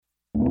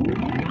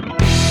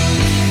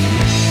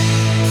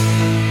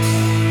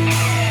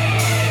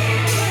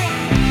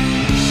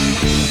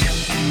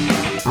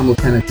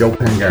Lieutenant Joe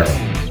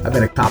Pangaro. I've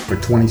been a cop for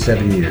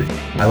 27 years.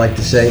 I like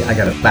to say I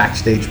got a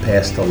backstage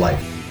pass to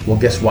life. Well,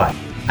 guess what?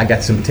 I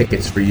got some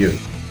tickets for you.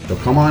 So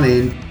come on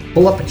in,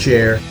 pull up a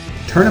chair,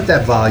 turn up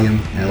that volume,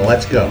 and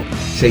let's go.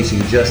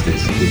 Chasing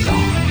Justice is on.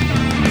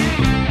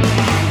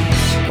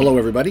 Hello,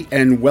 everybody,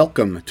 and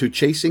welcome to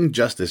Chasing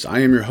Justice. I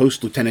am your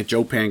host, Lieutenant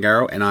Joe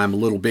Pangaro, and I'm a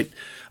little bit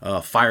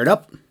fired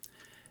up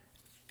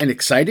and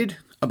excited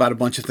about a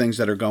bunch of things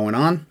that are going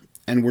on.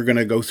 And we're going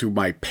to go through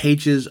my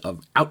pages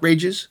of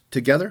outrages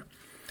together.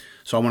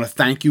 So I want to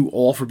thank you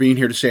all for being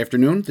here this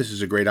afternoon. This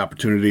is a great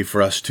opportunity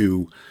for us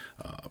to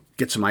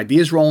get some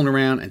ideas rolling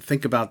around and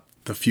think about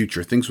the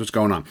future, things what's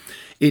going on.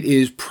 It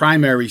is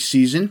primary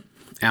season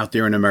out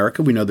there in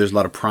America. We know there's a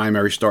lot of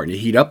primaries starting to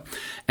heat up,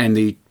 and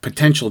the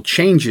potential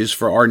changes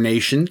for our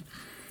nation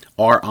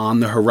are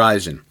on the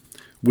horizon.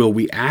 Will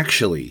we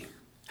actually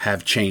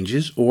have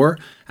changes, or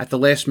at the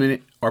last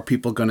minute, are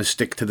people going to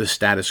stick to the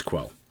status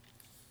quo?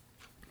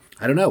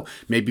 I don't know.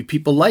 Maybe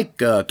people like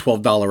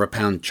 $12 a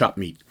pound chopped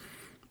meat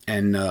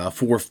and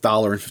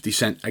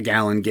 $4.50 a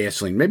gallon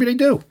gasoline. Maybe they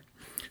do.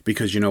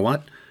 Because you know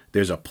what?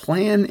 There's a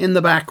plan in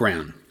the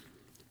background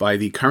by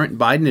the current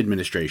Biden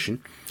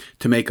administration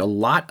to make a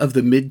lot of the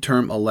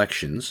midterm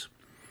elections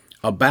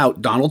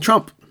about Donald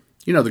Trump.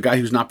 You know, the guy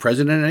who's not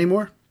president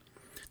anymore.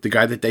 The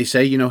guy that they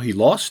say, he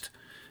lost.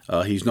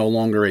 He's no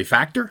longer a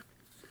factor.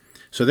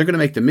 So they're going to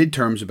make the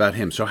midterms about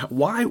him. So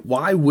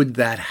why would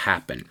that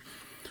happen?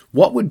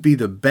 What would be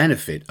the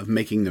benefit of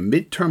making the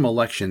midterm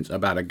elections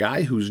about a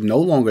guy who's no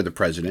longer the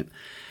president,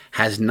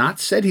 has not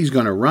said he's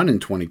going to run in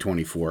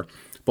 2024,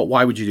 but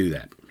why would you do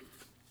that?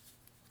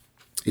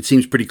 It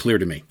seems pretty clear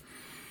to me.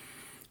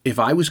 If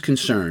I was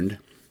concerned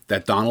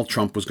that Donald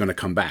Trump was going to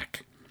come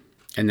back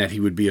and that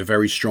he would be a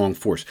very strong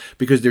force,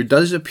 because there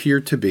does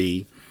appear to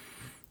be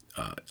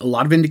a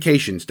lot of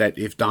indications that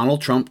if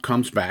Donald Trump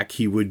comes back,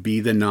 he would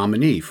be the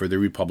nominee for the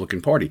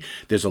Republican Party.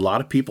 There's a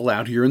lot of people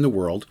out here in the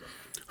world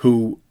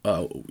who,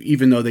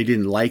 even though they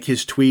didn't like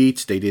his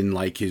tweets, they didn't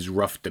like his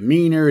rough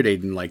demeanor, they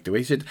didn't like the way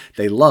he said,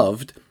 they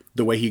loved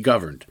the way he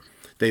governed.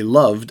 They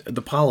loved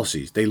the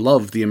policies. They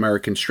loved the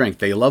American strength.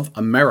 They love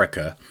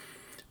America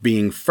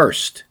being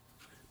first.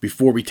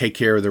 Before we take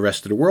care of the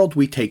rest of the world,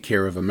 we take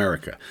care of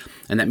America.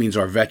 And that means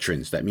our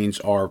veterans. That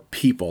means our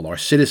people, our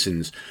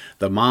citizens,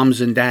 the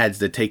moms and dads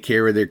that take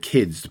care of their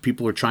kids, the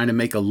people who are trying to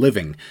make a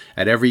living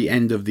at every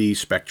end of the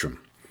spectrum.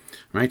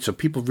 Right? So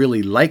people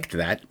really liked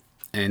that.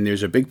 And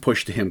there's a big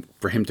push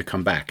for him to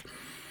come back.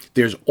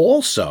 There's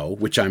also,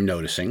 which I'm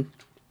noticing,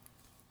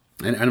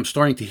 and I'm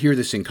starting to hear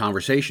this in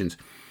conversations,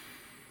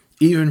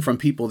 even from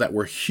people that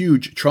were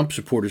huge Trump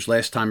supporters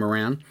last time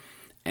around,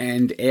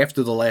 and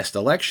after the last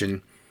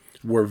election,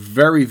 were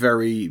very,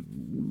 very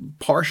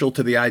partial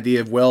to the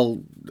idea of,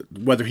 well,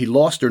 whether he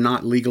lost or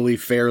not legally,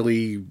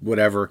 fairly,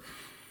 whatever,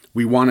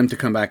 we want him to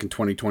come back in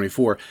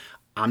 2024.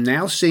 I'm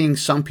now seeing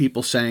some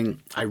people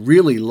saying, I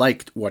really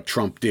liked what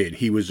Trump did.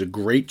 He was a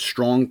great,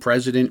 strong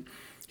president.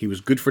 He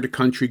was good for the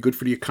country, good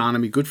for the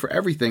economy, good for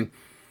everything.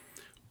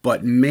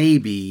 But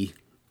maybe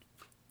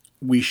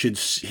he should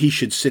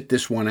sit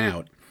this one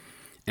out,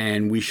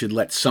 and we should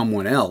let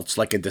someone else,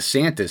 like a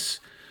DeSantis,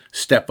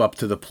 step up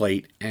to the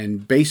plate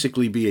and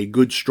basically be a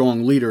good,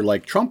 strong leader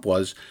like Trump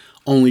was,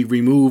 only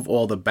remove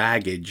all the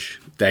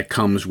baggage that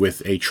comes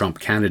with a Trump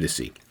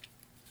candidacy.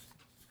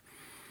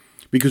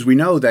 Because we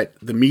know that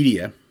the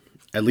media,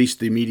 at least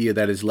the media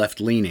that is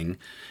left-leaning,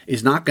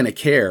 is not going to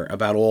care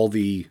about all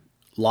the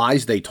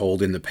lies they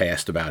told in the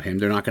past about him.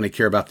 They're not going to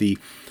care about the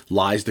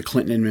lies the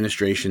Clinton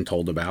administration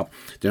told about.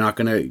 They're not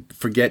going to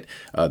forget,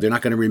 they're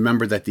not going to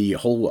remember that the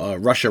whole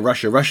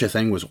Russia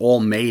thing was all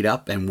made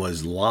up and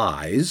was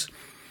lies.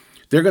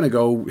 They're going to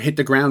go hit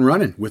the ground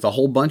running with a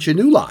whole bunch of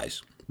new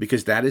lies,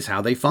 because that is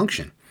how they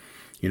function.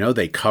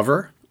 They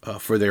cover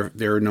for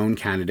their known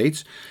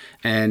candidates,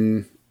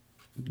 and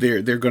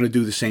they're going to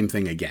do the same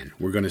thing again.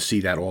 We're going to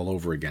see that all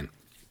over again.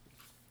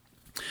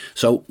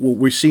 So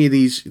we're seeing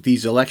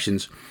these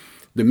elections,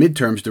 the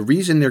midterms, the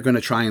reason they're going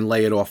to try and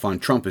lay it off on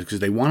Trump is because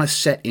they want to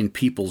set in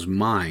people's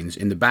minds,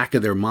 in the back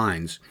of their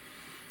minds,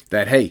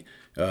 that, hey,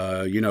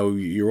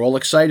 you're all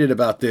excited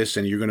about this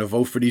and you're going to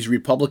vote for these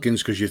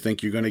Republicans because you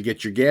think you're going to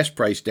get your gas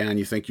price down,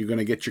 you think you're going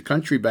to get your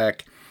country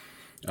back.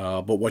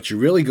 But what you're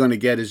really going to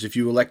get is if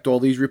you elect all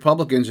these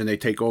Republicans and they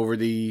take over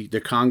the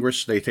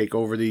Congress, they take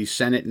over the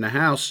Senate and the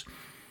House,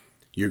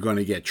 you're going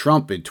to get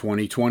Trump in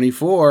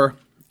 2024.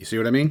 You see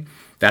what I mean?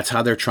 That's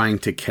how they're trying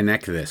to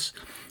connect this.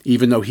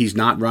 Even though he's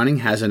not running,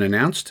 hasn't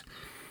announced,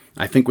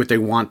 I think what they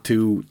want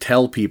to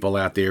tell people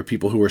out there,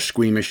 people who are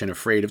squeamish and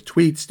afraid of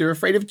tweets, they're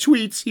afraid of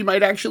tweets. He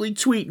might actually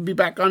tweet and be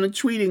back on and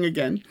tweeting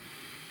again.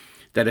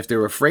 That if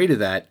they're afraid of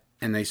that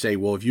and they say,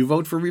 well, if you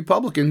vote for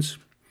Republicans,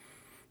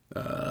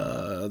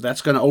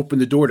 that's going to open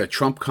the door to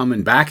Trump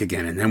coming back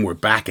again, and then we're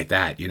back at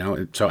that,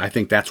 So I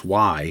think that's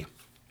why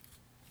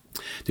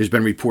there's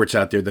been reports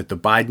out there that the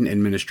Biden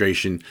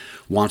administration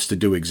wants to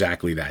do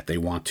exactly that. They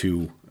want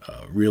to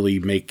really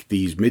make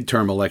these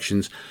midterm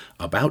elections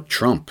about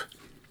Trump,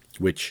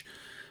 which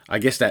I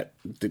guess that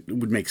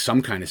would make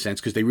some kind of sense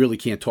because they really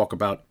can't talk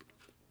about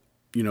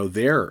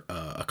their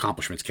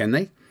accomplishments, can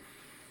they?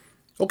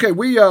 Okay,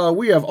 we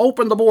have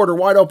opened the border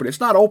wide open. It's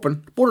not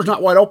open. The border's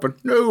not wide open.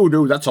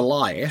 No, that's a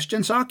lie. Ask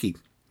Jen Psaki.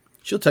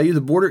 She'll tell you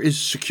the border is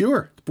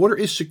secure. The border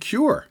is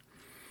secure.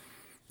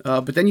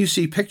 But then you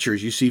see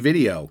pictures, you see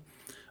video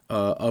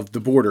of the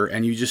border,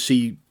 and you just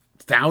see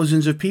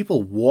thousands of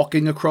people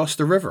walking across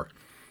the river,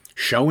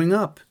 showing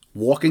up,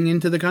 walking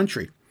into the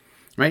country,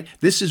 right?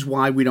 This is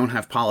why we don't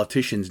have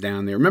politicians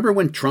down there. Remember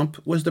when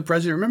Trump was the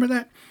president? Remember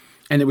that?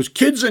 And it was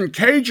kids in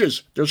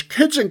cages. There's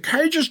kids in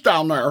cages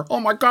down there. Oh,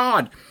 my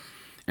God.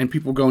 And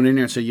people going in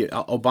there and say, yeah,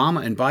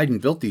 Obama and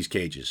Biden built these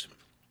cages.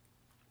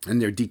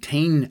 And they're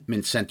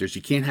detainment centers.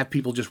 You can't have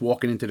people just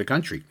walking into the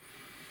country.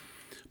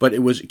 But it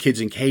was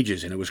kids in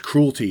cages, and it was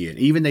cruelty.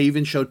 And they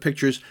even showed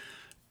pictures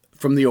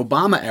from the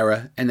Obama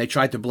era, and they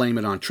tried to blame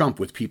it on Trump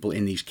with people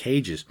in these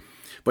cages.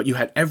 But you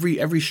had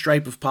every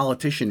stripe of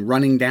politician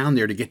running down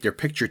there to get their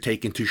picture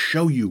taken to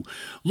show you,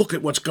 look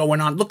at what's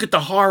going on. Look at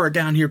the horror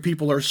down here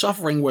people are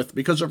suffering with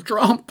because of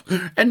Trump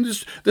and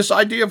this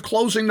idea of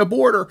closing the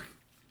border.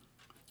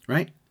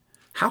 Right?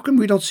 How come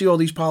we don't see all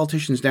these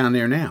politicians down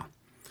there now?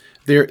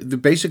 They're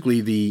basically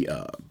the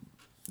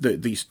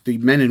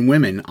men and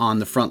women on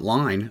the front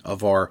line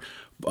of our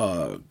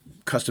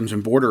Customs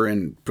and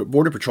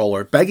Border Patrol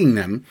are begging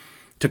them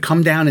to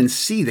come down and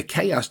see the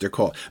chaos they're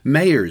called.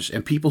 Mayors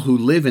and people who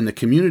live in the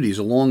communities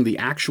along the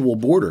actual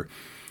border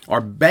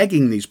are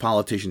begging these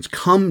politicians,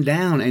 come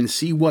down and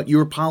see what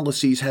your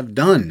policies have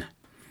done.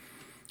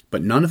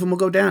 But none of them will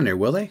go down there,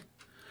 will they?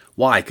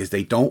 Why? Because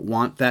they don't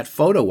want that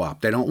photo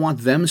op. They don't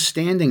want them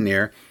standing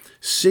there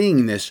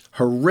seeing this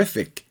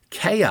horrific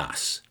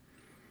chaos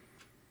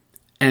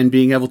and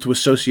being able to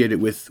associate it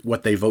with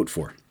what they vote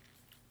for,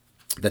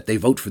 that they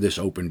vote for this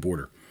open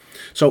border.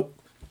 So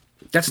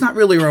that's not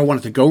really where I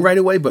wanted to go right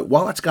away, but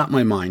while it's got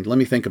my mind, let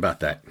me think about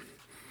that.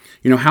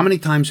 How many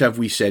times have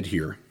we said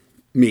here,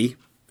 me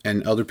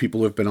and other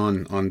people who have been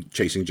on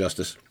Chasing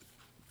Justice,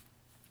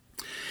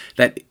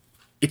 that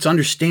it's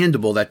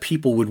understandable that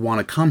people would want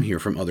to come here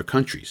from other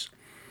countries.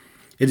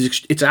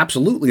 It's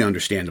absolutely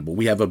understandable.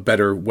 We have a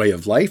better way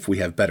of life. We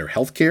have better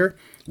health care.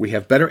 We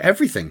have better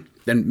everything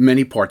than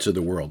many parts of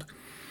the world.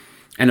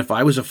 And if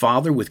I was a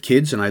father with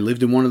kids and I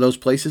lived in one of those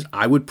places,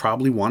 I would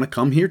probably want to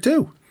come here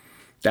too.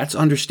 That's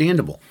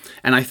understandable.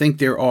 And I think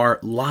there are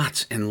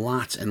lots and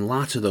lots and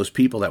lots of those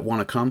people that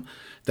want to come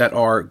that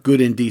are good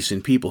and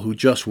decent people who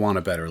just want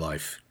a better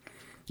life.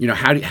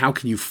 How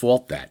can you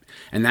fault that?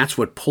 And that's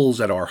what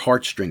pulls at our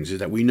heartstrings, is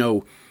that we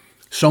know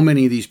so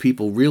many of these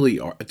people really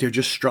they're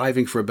just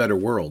striving for a better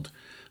world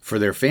for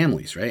their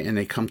families, right? And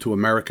they come to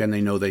America and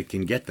they know they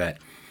can get that.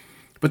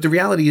 But the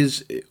reality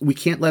is we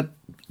can't let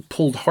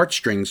pulled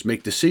heartstrings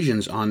make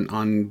decisions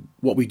on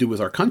what we do with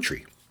our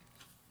country.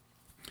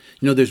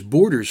 There's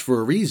borders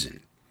for a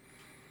reason.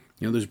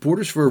 There's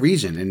borders for a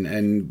reason,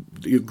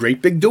 and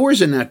great big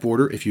doors in that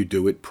border if you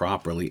do it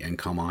properly and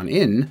come on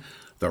in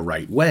the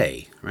right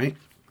way, right?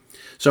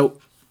 So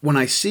when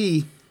I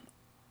see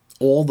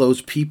all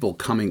those people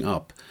coming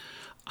up,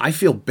 I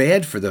feel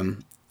bad for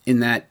them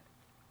in that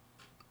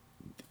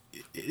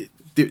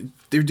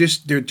they're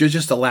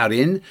just allowed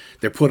in.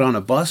 They're put on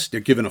a bus.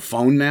 They're given a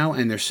phone now,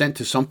 and they're sent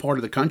to some part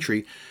of the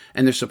country,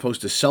 and they're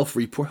supposed to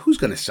self-report. Who's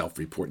going to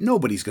self-report?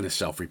 Nobody's going to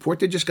self-report.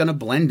 They're just going to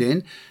blend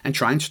in and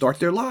try and start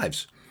their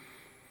lives.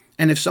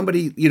 And if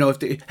somebody,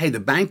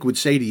 the bank would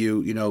say to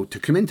you, to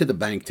come into the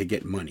bank to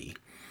get money,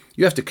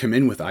 you have to come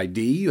in with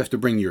ID. You have to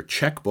bring your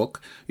checkbook.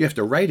 You have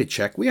to write a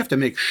check. We have to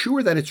make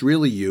sure that it's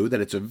really you,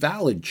 that it's a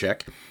valid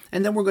check,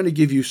 and then we're going to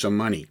give you some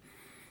money.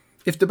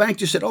 If the bank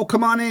just said, oh,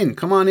 come on in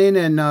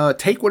and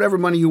take whatever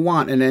money you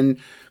want and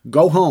then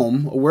go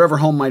home, or wherever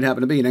home might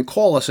happen to be, and then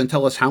call us and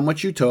tell us how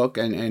much you took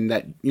and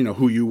that,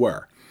 who you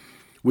were.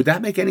 Would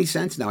that make any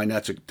sense? Now, I know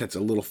that's a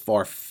little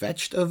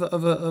far-fetched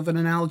of an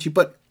analogy,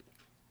 but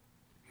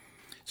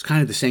it's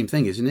kind of the same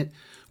thing, isn't it?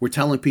 We're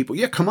telling people,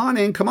 yeah, come on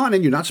in.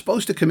 You're not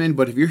supposed to come in,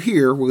 but if you're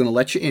here, we're going to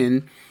let you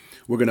in.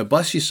 We're going to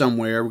bus you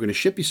somewhere. We're going to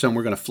ship you somewhere.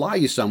 We're going to fly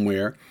you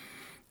somewhere.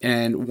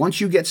 And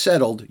once you get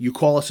settled, you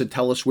call us and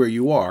tell us where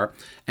you are.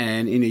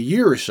 And in a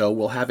year or so,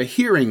 we'll have a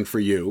hearing for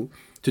you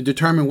to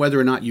determine whether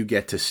or not you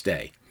get to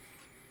stay.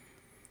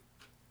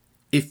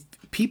 If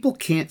people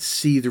can't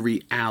see the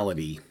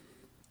reality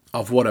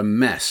of what a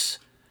mess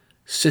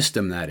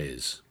system that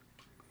is,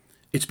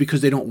 it's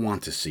because they don't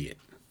want to see it.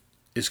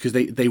 It's because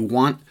they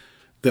want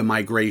the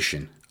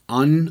migration,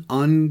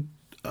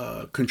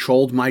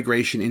 uncontrolled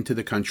migration into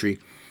the country.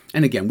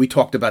 And again, we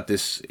talked about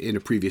this in a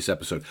previous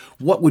episode.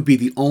 What would be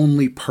the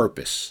only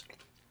purpose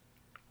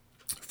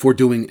for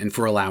doing and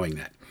for allowing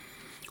that?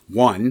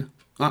 One,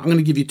 I'm going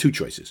to give you two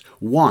choices.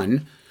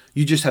 One,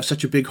 you just have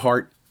such a big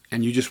heart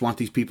and you just want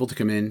these people to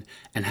come in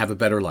and have a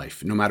better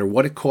life. No matter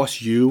what it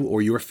costs you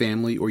or your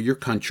family or your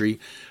country,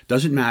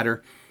 doesn't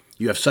matter.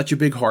 You have such a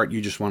big heart,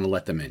 you just want to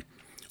let them in.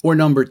 Or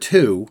number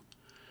two,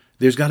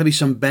 there's got to be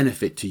some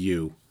benefit to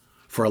you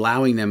for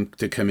allowing them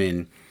to come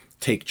in,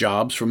 take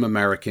jobs from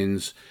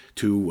Americans,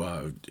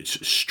 to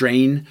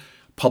strain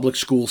public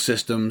school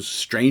systems,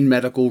 strain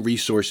medical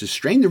resources,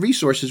 strain the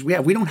resources we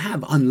have. We don't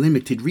have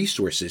unlimited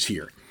resources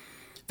here.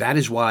 That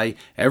is why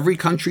every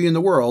country in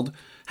the world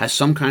has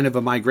some kind of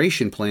a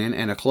migration plan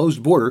and a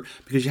closed border,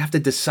 because you have to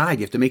decide,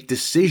 you have to make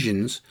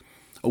decisions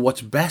of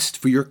what's best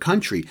for your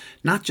country,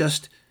 not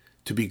just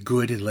to be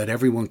good and let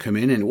everyone come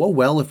in and,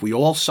 well, if we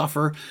all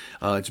suffer,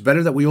 it's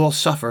better that we all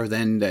suffer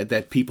than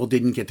that people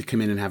didn't get to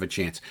come in and have a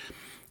chance.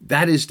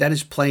 That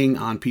is playing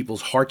on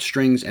people's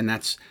heartstrings, and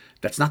that's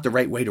not the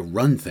right way to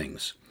run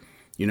things.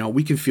 You know,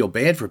 we can feel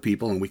bad for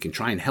people and we can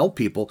try and help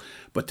people,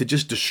 but to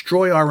just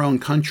destroy our own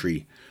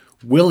country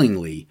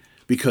willingly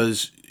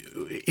because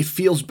it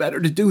feels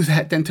better to do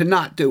that than to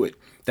not do it.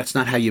 That's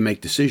not how you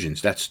make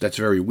decisions. That's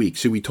very weak.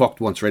 See, we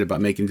talked once, right, about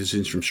making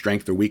decisions from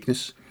strength or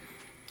weakness.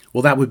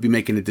 Well, that would be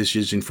making a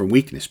decision from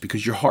weakness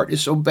because your heart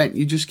is so bent.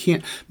 You just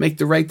can't make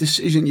the right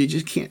decision. You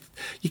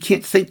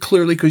can't think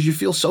clearly because you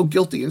feel so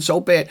guilty and so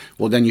bad.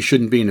 Well, then you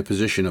shouldn't be in a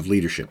position of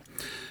leadership,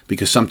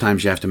 because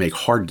sometimes you have to make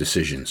hard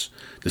decisions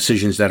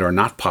that are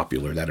not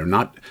popular, that are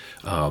not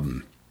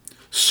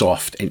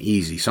soft and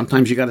easy.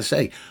 Sometimes you got to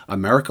say,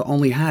 America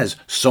only has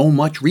so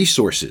much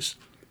resources.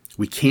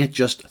 We can't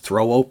just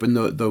throw open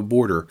the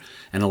border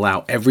and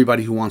allow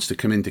everybody who wants to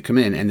come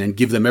in and then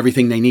give them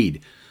everything they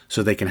need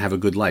so they can have a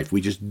good life.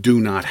 We just do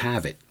not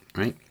have it,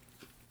 right?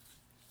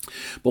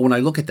 But when I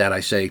look at that,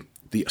 I say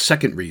the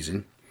second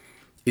reason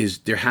is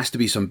there has to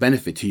be some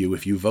benefit to you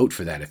if you vote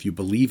for that, if you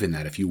believe in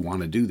that, if you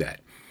want to do that.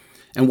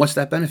 And what's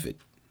that benefit?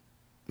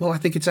 Well, I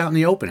think it's out in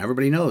the open.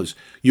 Everybody knows.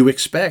 You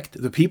expect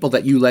the people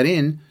that you let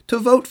in to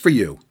vote for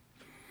you.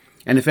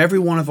 And if every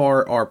one of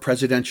our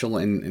presidential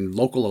and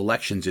local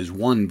elections is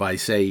won by,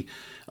 say,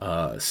 6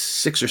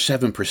 or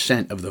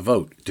 7% of the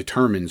vote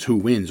determines who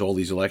wins all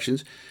these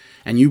elections,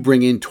 and you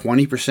bring in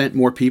 20%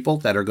 more people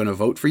that are going to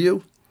vote for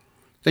you,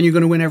 then you're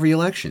going to win every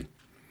election.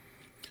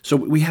 So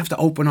we have to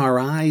open our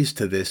eyes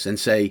to this and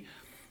say,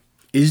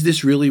 is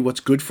this really what's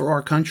good for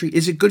our country?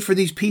 Is it good for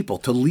these people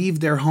to leave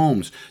their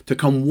homes, to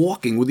come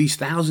walking with these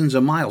thousands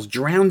of miles,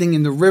 drowning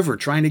in the river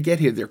trying to get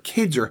here? Their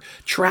kids are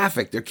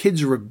trafficked. Their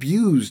kids are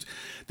abused.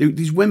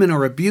 These women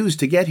are abused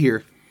to get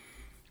here.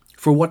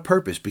 For what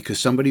purpose? Because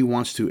somebody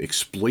wants to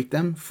exploit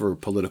them for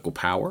political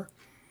power?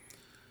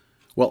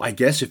 Well, I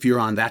guess if you're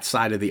on that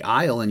side of the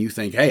aisle and you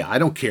think, hey, I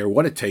don't care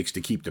what it takes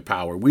to keep the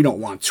power. We don't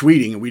want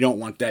tweeting, and we don't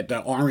want that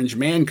orange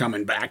man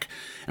coming back,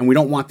 and we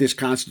don't want this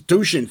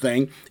Constitution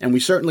thing, and we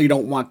certainly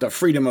don't want the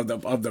freedom of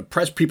the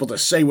press, people to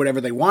say whatever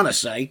they want to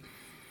say,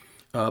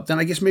 then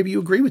I guess maybe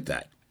you agree with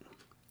that.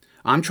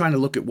 I'm trying to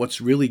look at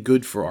what's really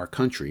good for our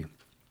country.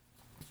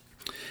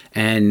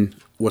 And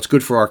what's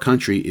good for our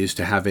country is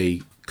to have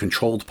a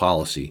controlled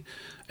policy,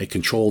 a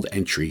controlled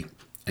entry,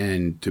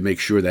 and to make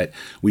sure that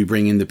we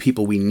bring in the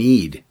people we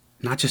need,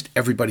 not just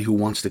everybody who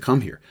wants to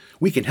come here.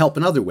 We can help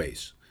in other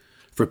ways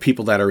for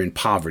people that are in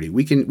poverty.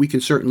 We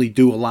can certainly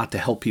do a lot to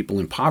help people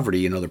in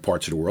poverty in other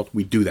parts of the world.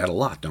 We do that a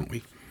lot, don't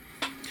we?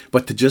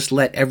 But to just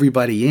let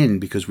everybody in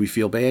because we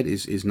feel bad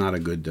is not a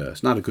good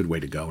it's not a good way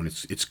to go, and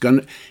it's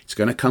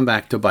gonna come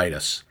back to bite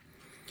us.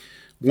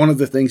 One of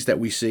the things that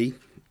we see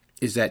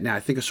is that now I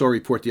think I saw a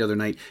report the other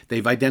night.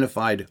 They've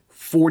identified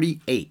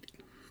 48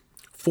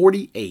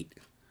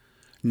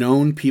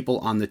 known people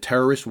on the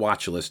terrorist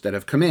watch list that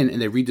have come in,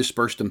 and they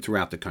redispersed them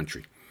throughout the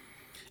country.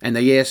 And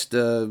they asked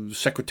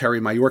Secretary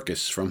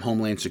Mayorkas from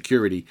Homeland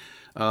Security,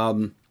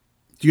 do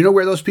you know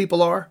where those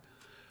people are?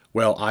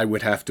 Well, I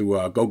would have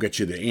to go get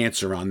you the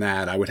answer on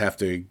that. I would have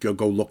to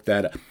go look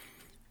that up.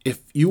 If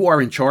you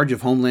are in charge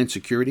of Homeland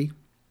Security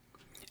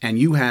and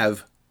you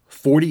have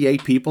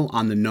 48 people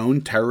on the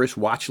known terrorist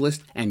watch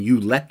list and you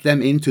let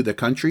them into the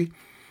country,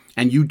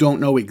 and you don't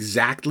know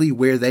exactly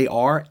where they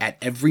are at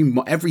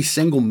every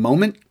single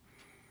moment,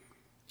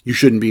 you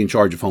shouldn't be in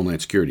charge of Homeland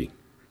Security.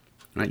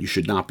 Right? You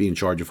should not be in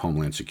charge of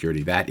Homeland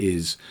Security. That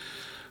is,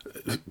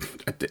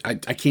 I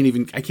can't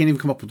even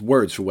come up with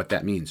words for what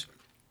that means.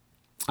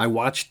 I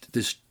watched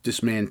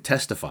this man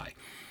testify,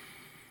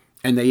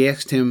 and they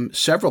asked him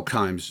several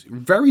times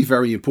very,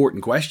 very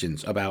important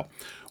questions about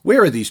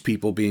where are these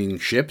people being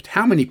shipped?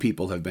 How many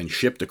people have been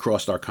shipped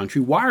across our country?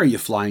 Why are you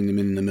flying them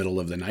in the middle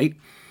of the night?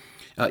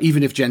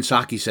 Even if Jen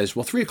Psaki says,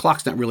 well, 3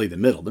 o'clock's not really the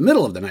middle. The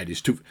middle of the night is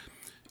too...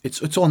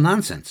 It's all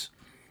nonsense.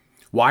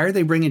 Why are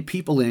they bringing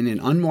people in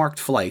unmarked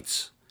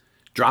flights,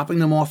 dropping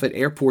them off at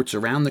airports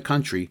around the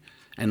country,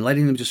 and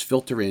letting them just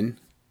filter in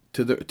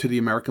to the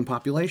American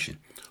population?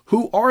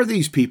 Who are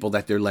these people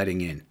that they're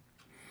letting in?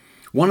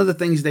 One of the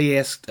things they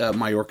asked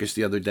Mayorkas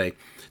the other day,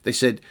 they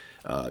said,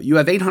 you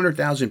have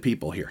 800,000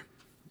 people here.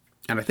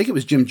 And I think it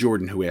was Jim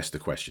Jordan who asked the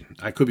question.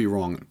 I could be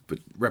wrong, but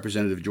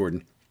Representative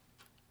Jordan.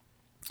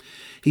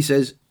 He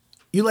says,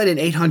 you let in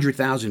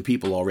 800,000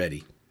 people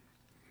already.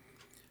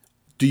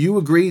 Do you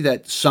agree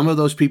that some of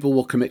those people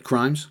will commit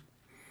crimes?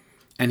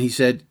 And he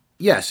said,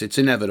 yes, it's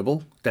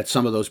inevitable that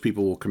some of those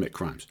people will commit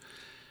crimes.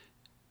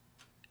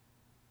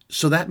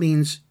 So that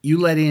means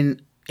you let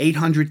in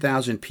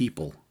 800,000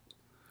 people,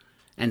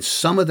 and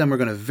some of them are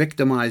going to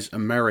victimize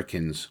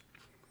Americans,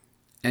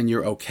 and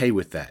you're okay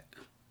with that.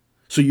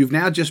 So you've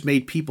now just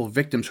made people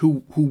victims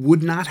who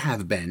would not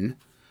have been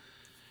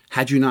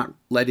had you not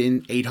let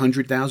in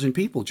 800,000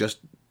 people just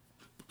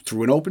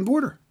through an open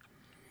border.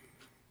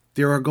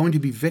 there are going to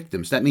be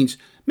victims. That means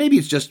maybe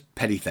it's just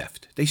petty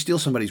theft. They steal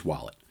somebody's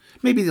wallet.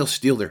 Maybe they'll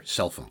steal their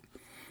cell phone.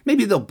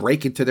 Maybe they'll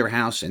break into their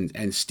house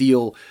and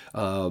steal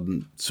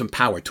some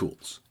power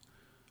tools.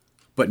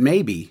 But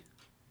maybe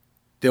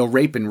they'll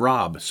rape and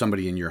rob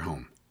somebody in your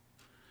home.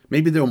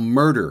 Maybe they'll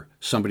murder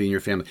somebody in your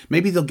family.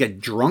 Maybe they'll get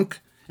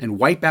drunk and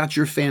wipe out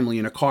your family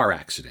in a car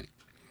accident.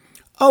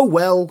 Oh,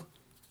 well.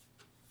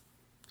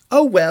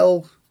 Oh,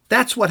 well.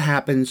 That's what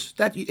happens.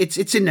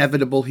 It's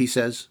inevitable, he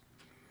says.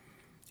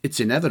 It's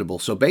inevitable.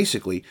 So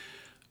basically,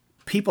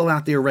 people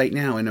out there right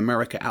now in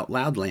America Out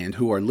Loud land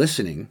who are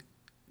listening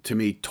to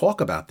me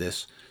talk about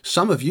this,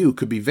 some of you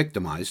could be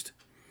victimized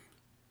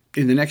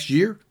in the next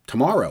year,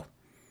 tomorrow.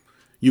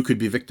 You could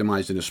be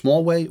victimized in a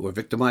small way or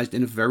victimized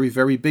in a very,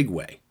 very big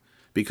way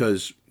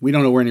because we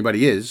don't know where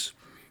anybody is,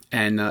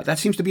 and that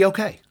seems to be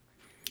okay.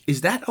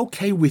 Is that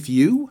okay with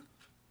you?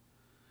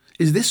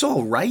 Is this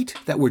all right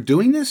that we're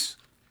doing this?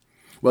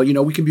 Well,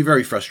 we can be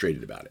very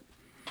frustrated about it.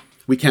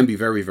 We can be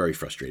very, very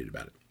frustrated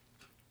about it.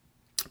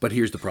 But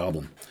here's the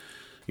problem.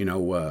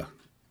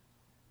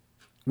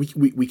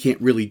 We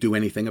can't really do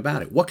anything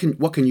about it. What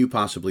can you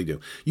possibly do?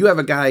 You have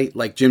a guy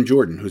like Jim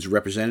Jordan, who's a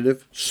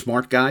representative,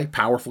 smart guy,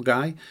 powerful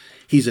guy.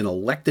 He's an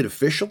elected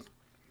official,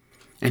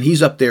 and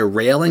he's up there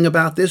railing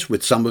about this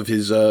with some of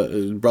his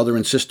brother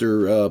and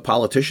sister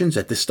politicians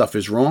that this stuff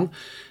is wrong.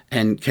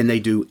 And can they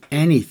do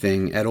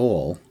anything at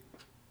all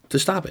to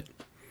stop it?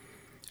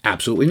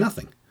 Absolutely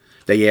nothing.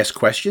 They ask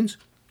questions.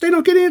 They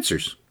don't get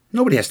answers.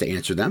 Nobody has to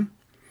answer them.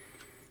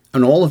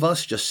 And all of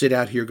us just sit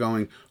out here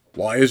going,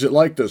 why is it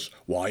like this?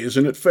 Why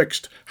isn't it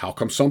fixed? How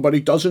come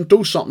somebody doesn't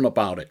do something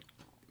about it?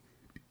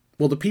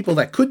 Well, the people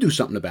that could do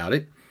something about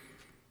it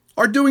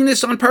are doing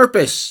this on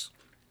purpose.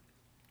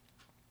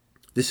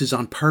 This is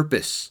on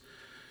purpose.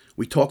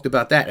 We talked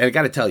about that. And I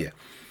got to tell you,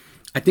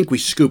 I think we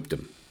scooped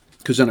them.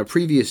 Because on a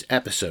previous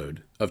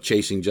episode of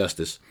Chasing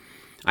Justice,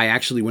 I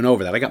actually went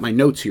over that. I got my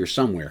notes here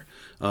somewhere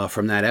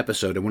from that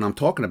episode. And when I'm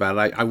talking about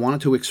it, I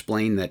wanted to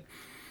explain that,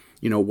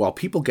 while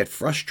people get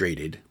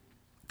frustrated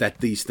that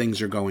these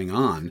things are going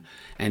on,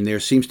 and there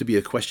seems to be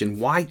a question,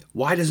 why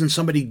doesn't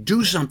somebody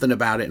do something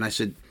about it? And I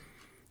said,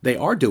 they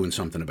are doing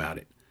something about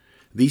it.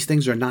 These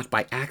things are not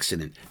by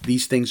accident.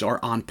 These things are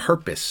on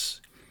purpose.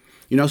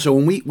 So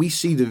when we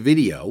see the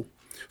video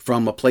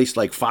from a place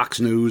like Fox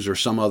News or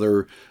some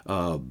other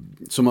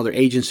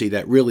agency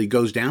that really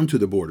goes down to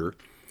the border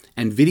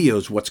and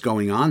videos what's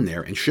going on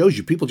there and shows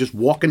you people just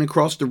walking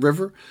across the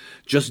river,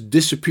 just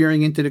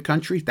disappearing into the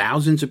country,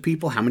 thousands of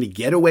people, how many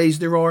getaways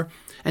there are,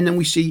 and then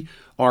we see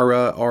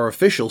our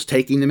officials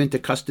taking them into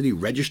custody,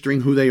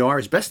 registering who they are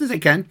as best as they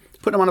can,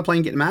 put them on a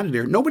plane, get them out of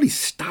there. Nobody's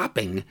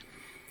stopping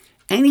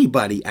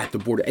anybody at the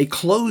border. A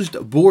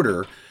closed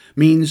border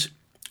means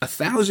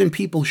 1,000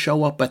 people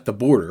show up at the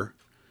border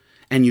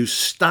and you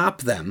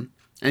stop them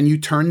and you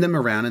turn them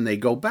around and they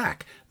go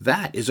back.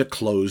 That is a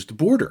closed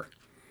border.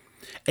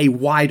 A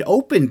wide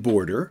open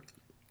border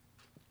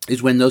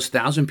is when those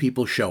 1,000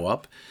 people show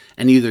up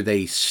and either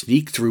they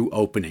sneak through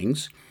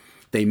openings,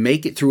 they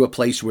make it through a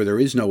place where there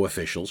is no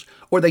officials,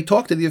 or they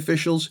talk to the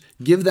officials,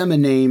 give them a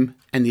name,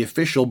 and the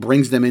official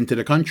brings them into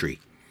the country.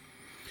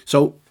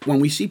 So when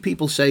we see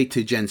people say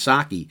to Jen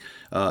Psaki,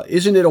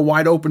 isn't it a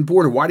wide open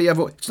border? Why do you have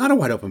It's not a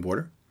wide open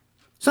border.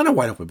 It's not a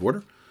wide open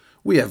border.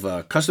 We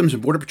have Customs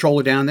and Border Patrol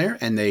are down there,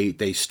 and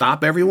they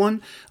stop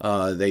everyone.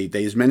 They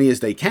as many as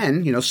they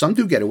can. Some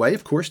do get away.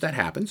 Of course, that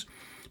happens.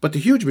 But the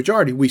huge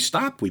majority, we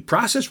stop, we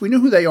process, we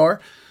know who they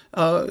are.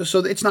 So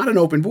it's not an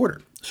open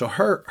border. So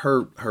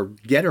her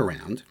get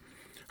around,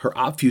 her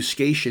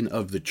obfuscation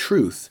of the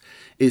truth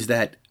is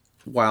that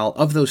while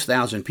of those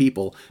 1,000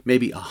 people,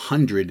 maybe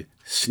 100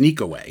 sneak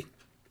away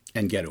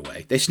and get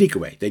away. They sneak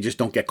away. They just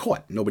don't get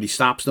caught. Nobody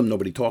stops them.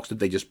 Nobody talks to them.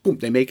 They just, boom,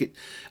 they make it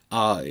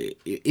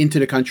into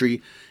the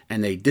country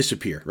and they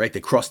disappear, right?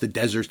 They cross the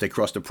deserts. They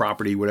cross the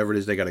property, whatever it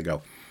is, they got to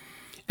go.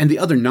 And the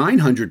other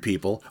 900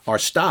 people are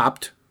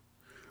stopped,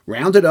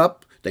 rounded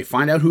up. They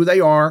find out who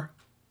they are,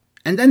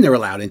 and then they're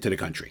allowed into the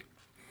country.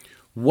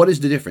 What is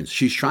the difference?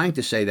 She's trying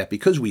to say that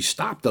because we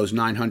stopped those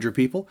 900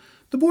 people,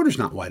 the border's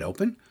not wide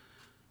open.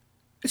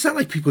 It's not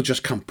like people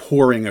just come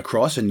pouring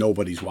across and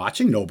nobody's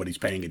watching, nobody's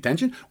paying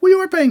attention. We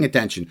are paying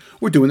attention.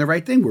 We're doing the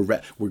right thing.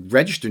 We're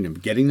registering them,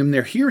 getting them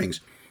their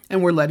hearings,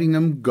 and we're letting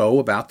them go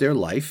about their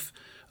life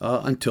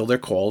until they're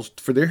called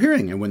for their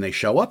hearing. And when they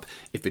show up,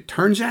 if it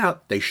turns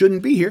out they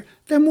shouldn't be here,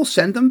 then we'll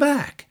send them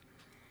back.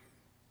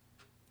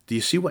 Do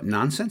you see what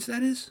nonsense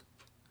that is?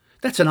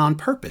 That's an on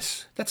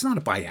purpose. That's not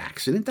a by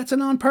accident. That's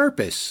an on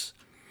purpose.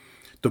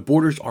 The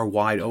borders are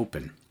wide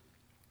open.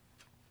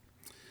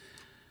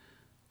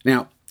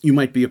 Now, you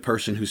might be a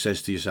person who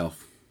says to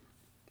yourself,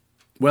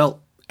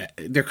 well,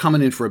 they're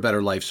coming in for a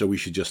better life, so we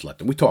should just let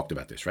them. We talked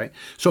about this, right?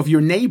 So if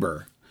your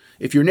neighbor's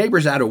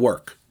out of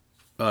work,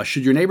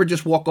 should your neighbor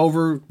just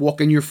walk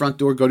in your front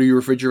door, go to your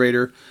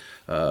refrigerator,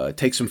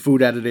 take some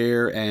food out of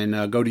there,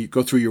 and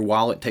go through your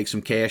wallet, take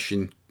some cash,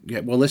 and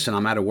well, listen,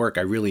 I'm out of work.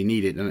 I really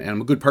need it, and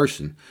I'm a good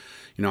person.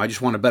 I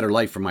just want a better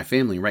life for my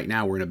family. Right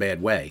now, we're in a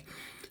bad way.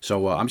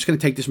 So I'm just going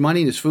to take this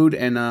money, this food,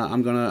 and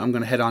I'm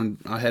gonna head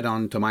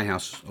on to my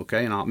house,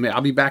 okay? And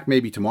I'll be back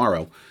maybe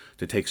tomorrow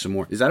to take some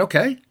more. Is that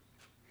okay?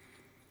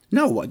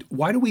 No.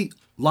 Why do we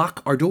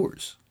lock our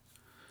doors?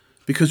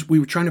 Because we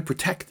were trying to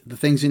protect the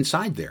things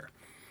inside there.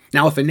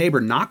 Now, if a neighbor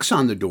knocks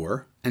on the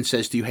door and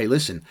says to you, "Hey,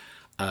 listen,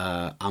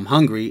 I'm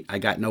hungry. I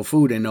got no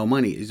food and no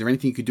money. Is there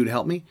anything you could do to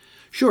help me?"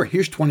 Sure.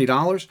 Here's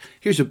 $20.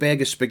 Here's a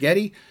bag of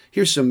spaghetti.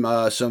 Here's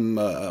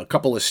a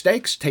couple of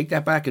steaks. Take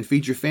that back and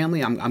feed your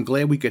family. I'm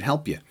glad we could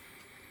help you.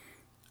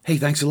 Hey,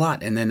 thanks a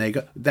lot. And then they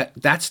go.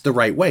 That's the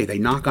right way. They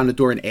knock on the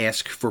door and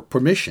ask for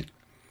permission.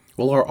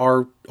 Well,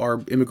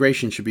 our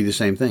immigration should be the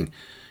same thing.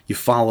 You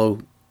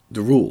follow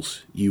the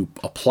rules. You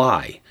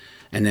apply.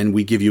 And then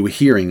we give you a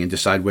hearing and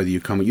decide whether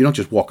you come. You don't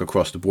just walk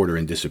across the border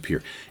and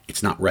disappear.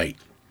 It's not right.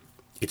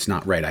 It's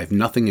not right. I have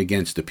nothing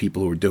against the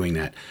people who are doing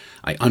that.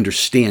 I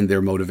understand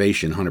their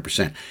motivation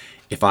 100%.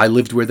 If I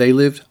lived where they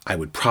lived, I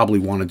would probably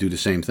want to do the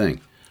same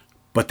thing.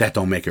 But that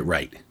don't make it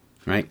right.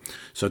 Right?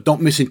 So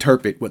don't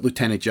misinterpret what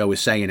Lieutenant Joe is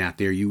saying out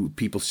there. You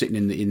people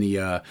sitting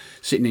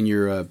sitting in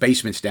your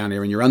basements down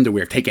there in your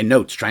underwear, taking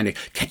notes, trying to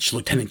catch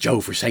Lieutenant Joe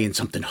for saying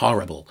something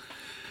horrible.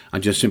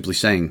 I'm just simply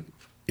saying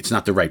it's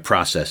not the right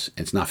process.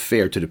 It's not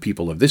fair to the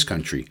people of this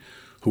country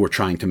who are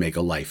trying to make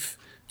a life.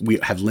 We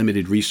have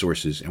limited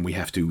resources, and we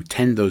have to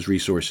tend those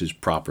resources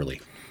properly.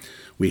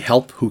 We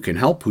help who can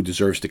help, who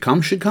deserves to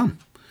come should come.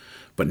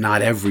 But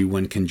not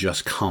everyone can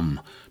just come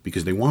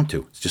because they want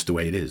to. It's just the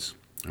way it is.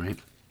 All right.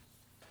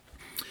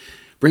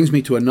 Brings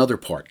me to another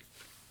part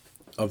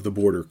of the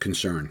border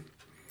concern.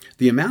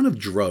 The amount of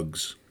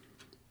drugs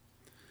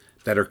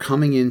that are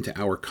coming into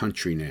our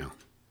country now.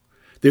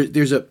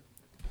 There's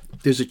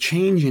a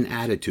change in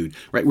attitude,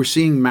 right? We're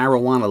seeing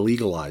marijuana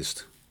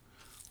legalized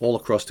all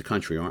across the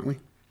country, aren't we?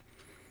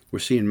 We're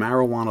seeing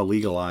marijuana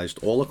legalized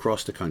all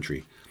across the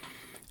country.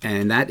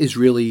 And that is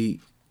really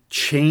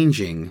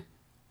changing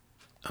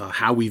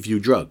how we view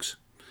drugs.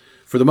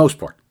 For the most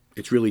part,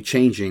 it's really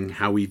changing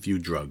how we view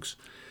drugs.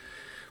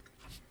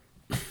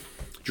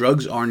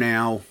 Drugs are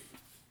now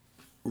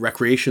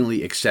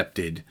recreationally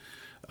accepted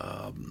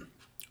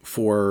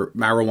for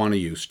marijuana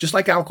use, just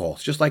like alcohol.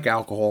 It's just like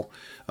alcohol,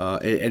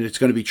 and it's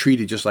going to be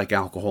treated just like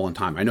alcohol in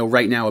time. I know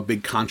right now a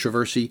big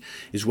controversy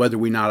is whether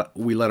we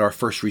let our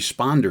first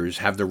responders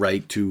have the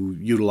right to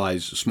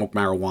utilize smoke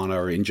marijuana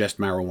or ingest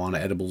marijuana,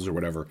 edibles or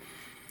whatever.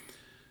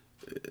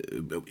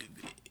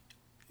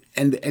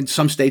 And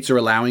some states are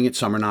allowing it,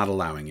 some are not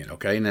allowing it.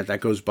 Okay, and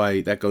that goes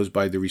by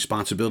the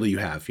responsibility you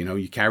have. You know,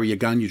 you carry a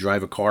gun, you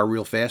drive a car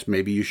real fast.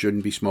 Maybe you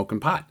shouldn't be smoking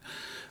pot.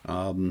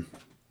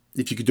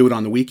 If you could do it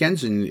on the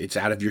weekends and it's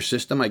out of your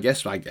system, I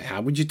guess,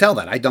 how would you tell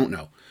that? I don't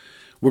know.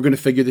 We're going to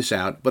figure this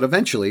out. But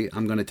eventually,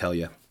 I'm going to tell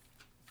you,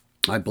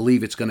 I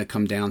believe it's going to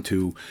come down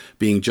to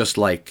being just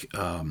like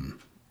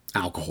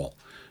alcohol.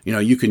 You know,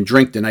 you can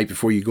drink the night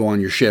before you go on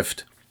your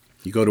shift.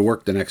 You go to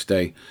work the next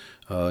day.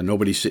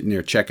 Nobody's sitting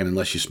there checking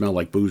unless you smell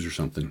like booze or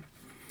something.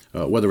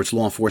 Whether it's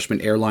law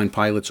enforcement, airline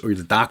pilots, or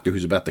the doctor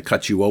who's about to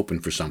cut you open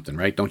for something,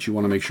 right? Don't you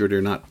want to make sure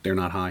they're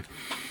not high?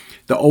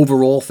 The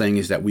overall thing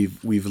is that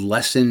we've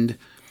lessened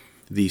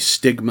the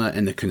stigma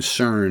and the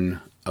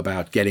concern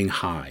about getting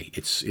high.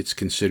 It's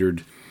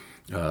considered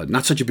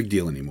not such a big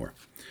deal anymore.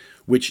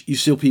 Which you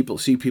see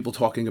people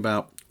talking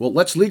about, well,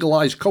 let's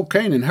legalize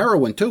cocaine and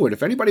heroin too, and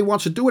if anybody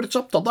wants to do it, it's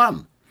up to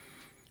them.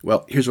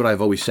 Well, here's what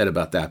I've always said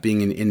about that,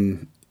 being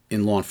in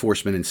law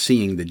enforcement and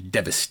seeing the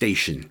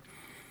devastation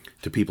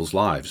to people's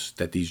lives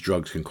that these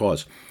drugs can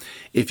cause.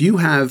 If you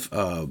have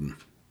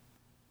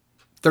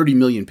 30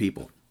 million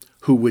people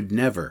who would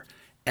never,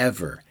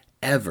 ever,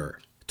 ever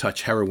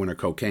touch heroin or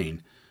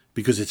cocaine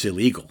because it's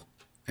illegal,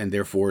 and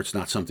therefore it's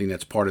not something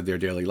that's part of their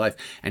daily life,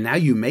 and now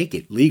you make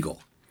it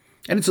legal,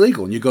 and it's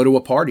legal, and you go to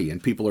a party,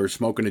 and people are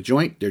smoking a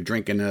joint, they're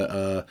drinking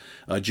a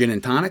gin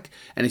and tonic,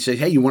 and they say,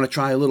 hey, you want to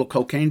try a little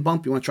cocaine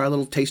bump? You want to try a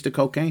little taste of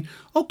cocaine?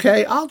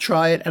 Okay, I'll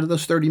try it. Out of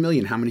those 30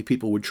 million, how many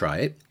people would try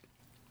it?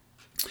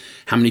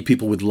 How many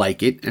people would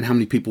like it? And how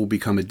many people will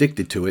become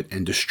addicted to it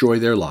and destroy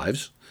their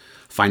lives,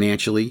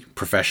 financially,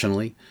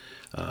 professionally,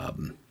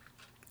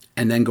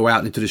 and then go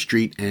out into the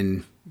street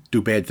and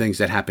do bad things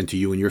that happen to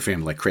you and your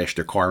family, like crash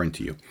their car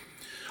into you?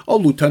 Oh,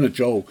 Lieutenant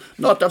Joe,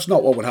 no, that's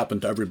not what would happen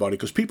to everybody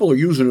because people are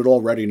using it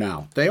already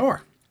now. They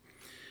are.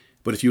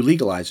 But if you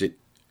legalize it,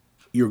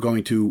 you're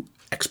going to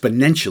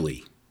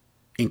exponentially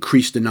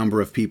increase the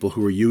number of people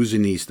who are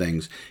using these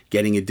things,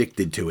 getting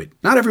addicted to it.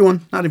 Not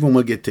everyone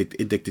will get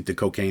addicted to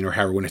cocaine or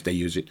heroin if they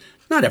use it.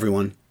 Not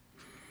everyone.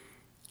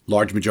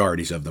 Large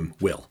majorities of them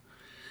will.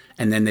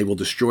 And then they will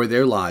destroy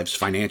their lives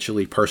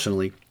financially,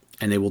 personally,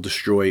 and they will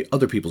destroy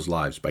other people's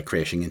lives by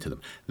crashing into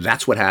them.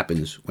 That's what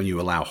happens when you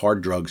allow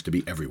hard drugs to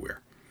be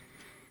everywhere.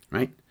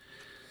 Right?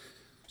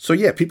 So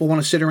yeah, people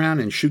want to sit around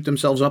and shoot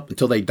themselves up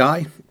until they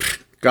die.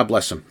 God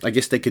bless them. I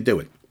guess they could do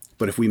it.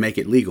 But if we make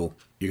it legal,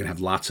 you're going to have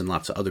lots and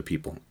lots of other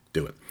people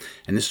do it.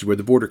 And this is where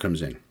the border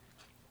comes in.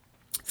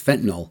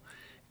 Fentanyl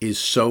is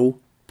so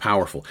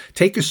powerful.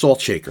 Take a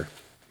salt shaker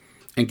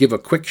and give a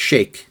quick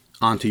shake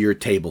onto your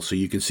table so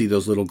you can see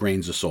those little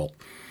grains of salt.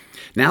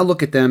 Now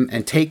look at them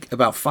and take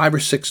about 5 or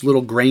 6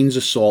 little grains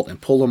of salt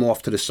and pull them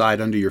off to the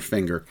side under your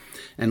finger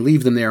and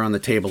leave them there on the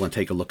table and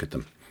take a look at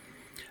them.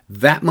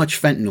 That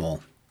much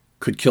fentanyl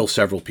could kill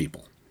several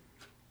people.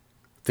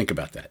 Think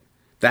about that.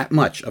 That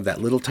much of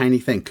that little tiny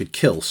thing could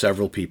kill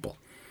several people.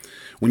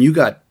 When you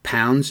got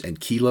pounds and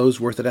kilos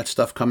worth of that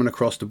stuff coming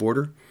across the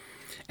border,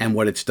 and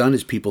what it's done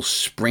is people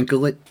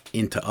sprinkle it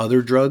into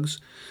other drugs.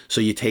 So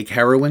you take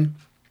heroin,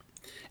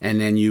 and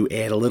then you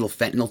add a little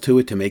fentanyl to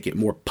it to make it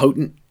more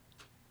potent,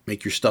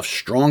 make your stuff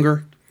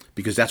stronger,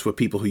 because that's what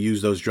people who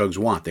use those drugs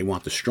want. They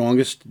want the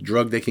strongest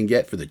drug they can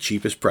get for the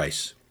cheapest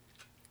price.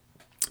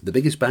 The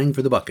biggest bang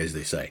for the buck, as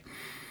they say.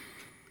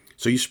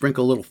 So you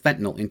sprinkle a little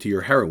fentanyl into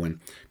your heroin,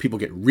 people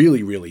get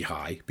really, really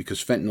high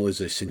because fentanyl is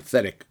a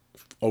synthetic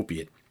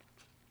opiate.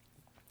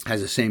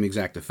 Has the same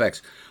exact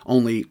effects,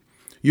 only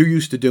you're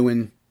used to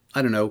doing,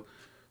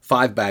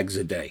 5 bags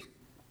a day.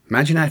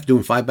 Imagine that,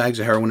 doing 5 bags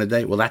of heroin a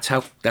day. Well,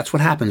 that's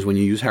what happens when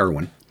you use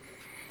heroin.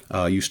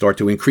 You start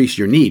to increase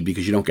your need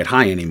because you don't get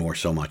high anymore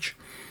so much.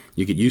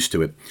 You get used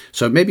to it.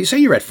 So maybe say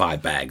you're at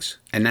 5 bags,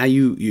 and now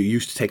you're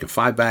used to taking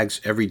 5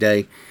 bags every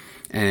day,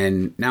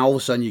 and now all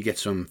of a sudden you get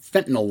some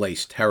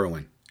fentanyl-laced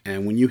heroin.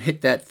 And when you hit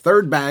that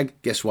 3rd bag,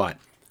 guess what?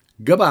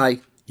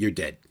 Goodbye, you're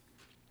dead.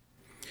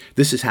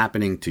 This is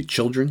happening to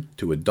children,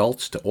 to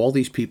adults, to all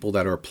these people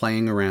that are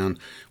playing around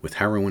with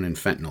heroin and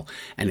fentanyl,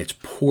 and it's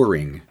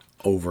pouring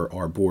over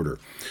our border.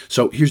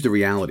 So here's the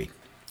reality.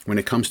 When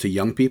it comes to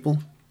young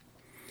people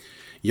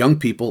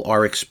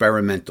are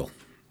experimental.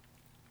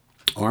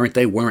 Aren't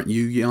they? Weren't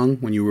you young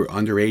when you were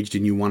underage?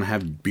 Didn't you want to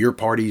have beer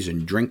parties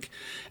and drink?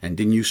 And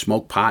didn't you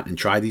smoke pot and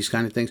try these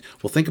kind of things?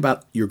 Well, think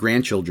about your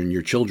grandchildren,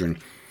 your children,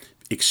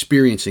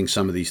 experiencing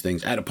some of these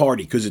things at a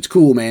party because it's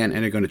cool, man,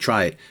 and they're going to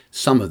try it.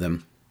 Some of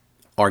them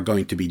are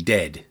going to be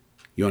dead.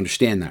 You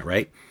understand that,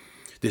 right?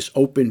 This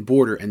open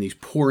border and these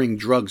pouring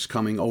drugs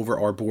coming over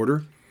our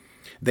border,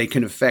 they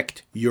can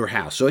affect your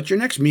house. So at your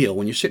next meal,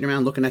 when you're sitting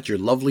around looking at your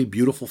lovely,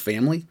 beautiful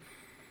family,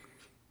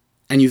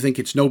 and you think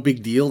it's no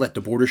big deal that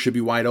the border should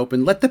be wide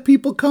open, let the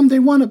people come. They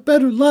want a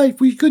better life.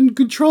 We couldn't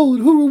control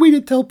it. Who are we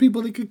to tell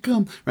people they could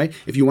come, right?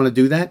 If you want to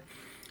do that,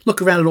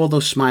 look around at all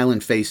those smiling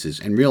faces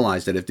and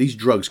realize that if these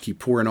drugs keep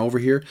pouring over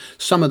here,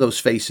 some of those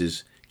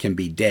faces can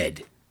be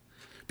dead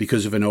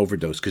because of an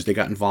overdose, because they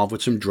got involved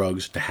with some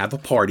drugs to have a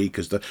party,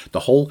 because the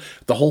whole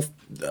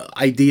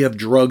idea of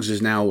drugs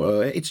is now,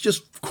 it's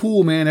just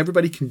cool, man.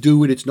 Everybody can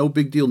do it. It's no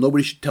big deal.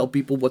 Nobody should tell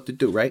people what to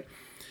do, right?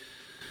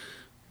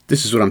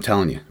 This is what I'm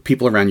telling you.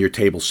 People around your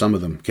table, some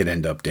of them could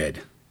end up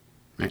dead.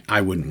 Right?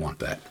 I wouldn't want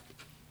that.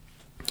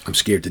 I'm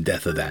scared to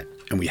death of that.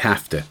 And we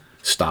have to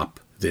stop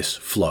this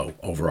flow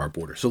over our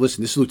border. So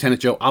listen, this is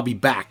Lieutenant Joe. I'll be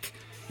back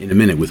in a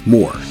minute with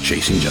more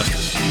Chasing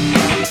Justice.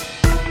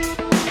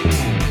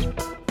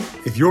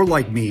 If you're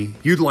like me,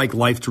 you'd like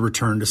life to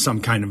return to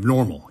some kind of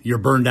normal. You're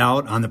burned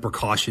out on the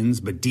precautions,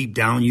 but deep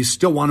down, you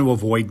still want to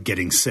avoid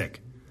getting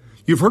sick.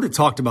 You've heard it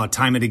talked about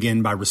time and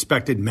again by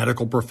respected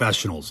medical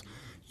professionals.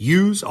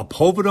 Use a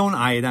povidone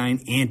iodine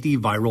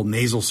antiviral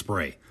nasal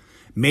spray.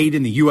 Made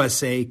in the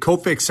USA,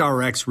 Cofix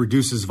RX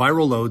reduces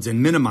viral loads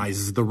and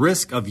minimizes the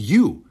risk of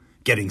you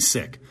getting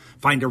sick.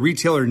 Find a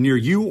retailer near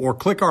you or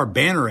click our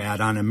banner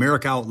ad on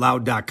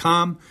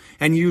AmericaOutloud.com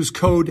and use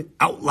code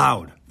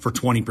OUTLOUD for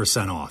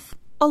 20% off.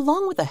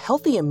 Along with a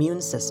healthy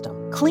immune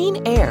system,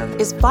 clean air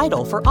is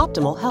vital for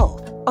optimal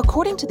health.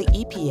 According to the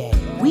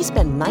EPA, we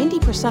spend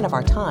 90% of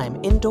our time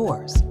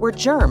indoors, where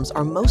germs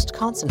are most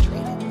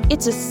concentrated.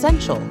 It's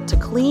essential to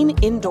clean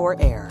indoor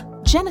air.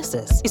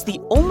 Genesis is the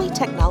only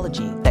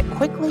technology that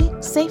quickly,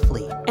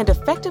 safely, and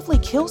effectively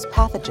kills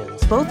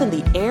pathogens both in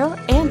the air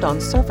and on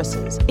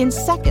surfaces in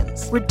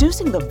seconds,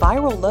 reducing the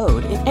viral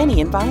load in any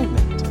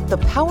environment. The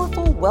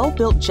powerful,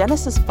 well-built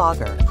Genesis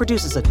fogger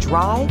produces a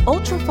dry,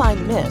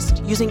 ultrafine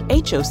mist using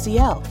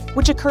HOCl,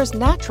 which occurs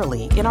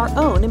naturally in our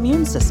own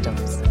immune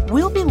systems.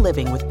 We'll be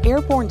living with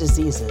airborne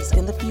diseases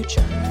in the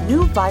future.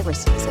 New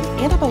viruses and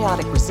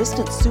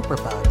antibiotic-resistant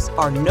superbugs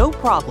are no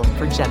problem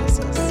for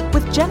Genesis.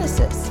 With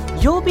Genesis,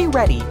 you'll be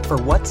ready for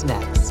what's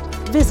next.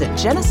 Visit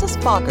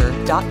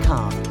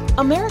GenesisFogger.com.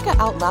 America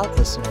Out Loud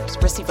listeners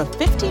receive a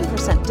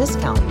 15%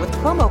 discount with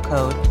promo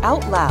code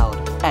OUTLOUD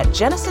at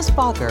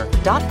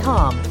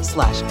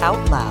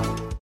GenesisFogger.com/OutLoud.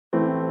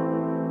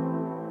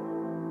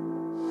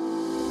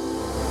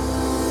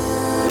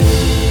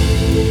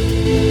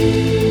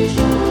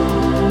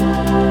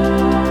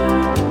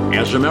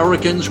 As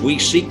Americans, we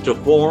seek to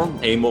form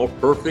a more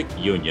perfect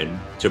union.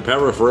 To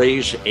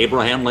paraphrase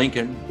Abraham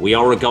Lincoln, we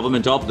are a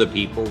government of the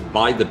people,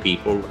 by the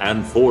people,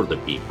 and for the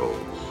people.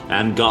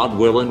 And God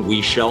willing,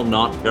 we shall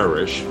not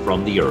perish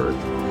from the earth.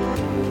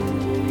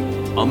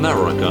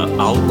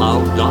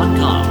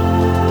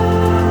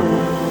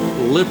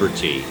 AmericaOutloud.com.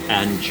 Liberty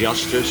and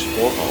justice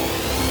for all.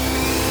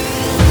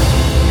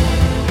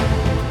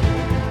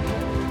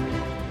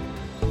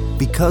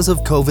 Because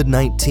of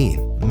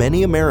COVID-19,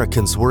 many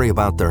Americans worry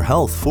about their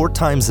health 4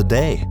 times a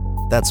day.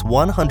 That's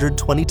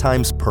 120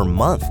 times per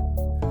month.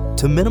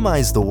 To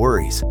minimize the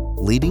worries,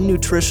 leading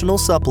nutritional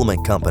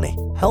supplement company,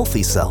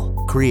 Healthy Cell,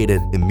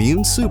 created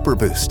Immune Super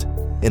Boost.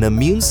 an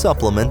immune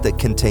supplement that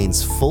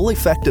contains full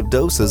effective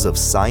doses of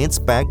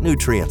science-backed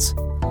nutrients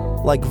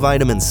like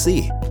vitamin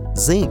C,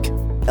 zinc,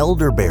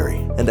 elderberry,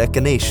 and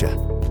echinacea,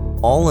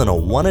 all in a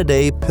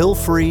one-a-day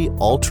pill-free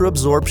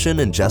ultra-absorption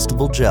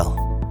ingestible gel.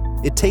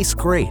 It tastes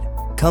great,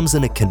 comes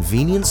in a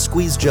convenient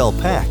squeeze gel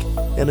pack,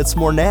 and it's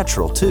more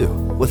natural too,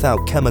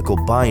 without chemical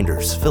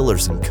binders,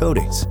 fillers, and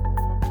coatings.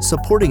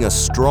 Supporting a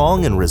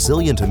strong and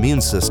resilient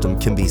immune system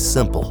can be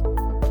simple.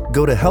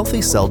 Go to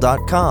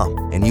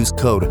healthycell.com and use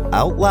code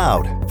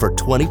OUTLOUD for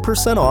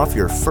 20% off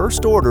your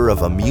first order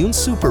of Immune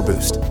Super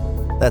Boost.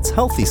 That's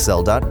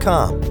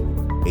healthycell.com,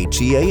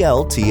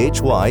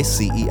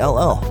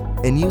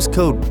 HEALTHYCELL, and use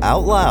code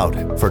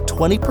OUTLOUD for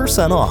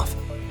 20% off.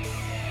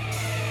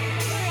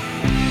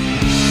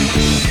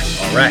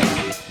 All right,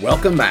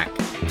 welcome back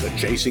to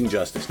Chasing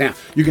Justice. Now,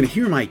 you're going to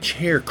hear my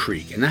chair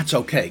creak, and that's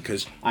okay,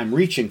 because I'm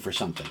reaching for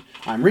something.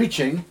 I'm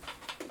reaching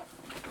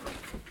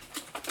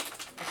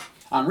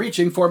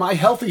for my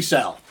Healthy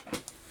Cell.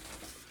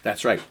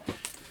 That's right.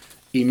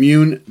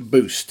 Immune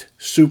Boost.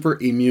 Super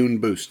Immune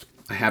Boost.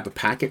 I have a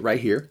packet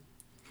right here.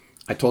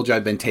 I told you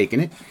I've been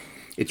taking it.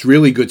 It's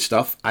really good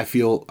stuff. I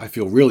feel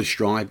really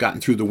strong. I've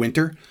gotten through the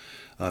winter.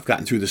 I've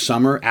gotten through the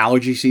summer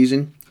allergy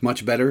season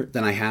much better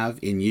than I have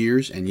in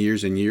years and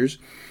years and years.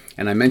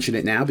 And I mention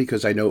it now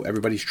because I know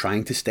everybody's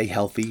trying to stay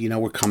healthy. You know,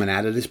 we're coming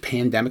out of this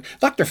pandemic.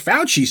 Dr.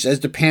 Fauci says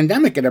the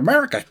pandemic in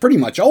America is pretty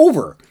much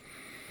over.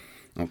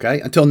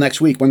 Okay, until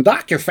next week when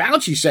Dr.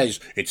 Fauci says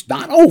it's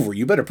not over,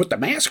 you better put the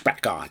mask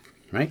back on,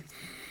 right?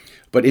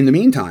 But in the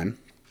meantime,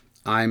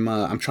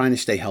 I'm trying to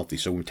stay healthy.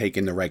 So I'm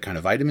taking the right kind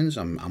of vitamins.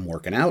 I'm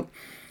working out.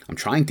 I'm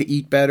trying to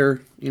eat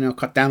better. You know,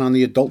 cut down on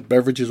the adult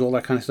beverages, all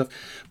that kind of stuff.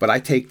 But I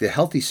take the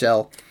Healthy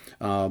Cell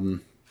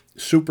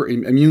Super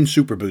Immune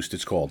Super Boost.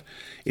 It's called.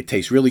 It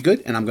tastes really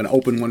good, and I'm going to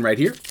open one right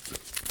here.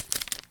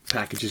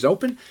 Package is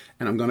open,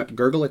 and I'm going to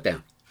gurgle it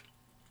down.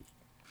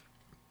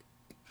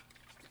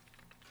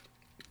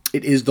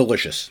 It is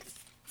delicious.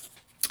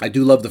 I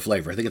do love the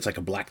flavor. I think it's like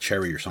a black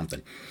cherry or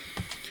something.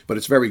 But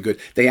it's very good.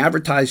 They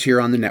advertise here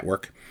on the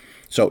network.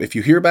 So if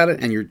you hear about it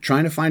and you're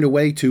trying to find a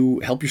way to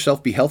help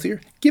yourself be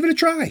healthier, give it a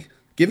try.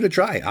 Give it a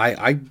try.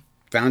 I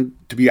found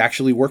to be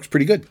actually works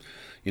pretty good.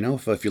 You know,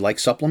 if you like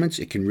supplements,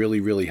 it can really,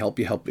 really help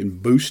you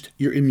boost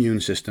your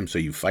immune system so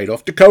you fight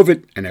off the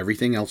COVID and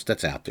everything else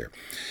that's out there.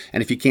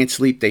 And if you can't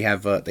sleep, they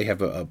have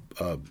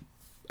a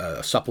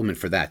supplement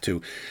for that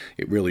too.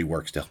 It really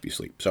works to help you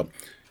sleep. So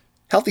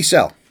Healthy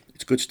Cell.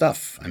 It's good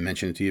stuff. I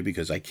mention it to you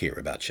because I care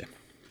about you.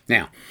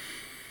 Now,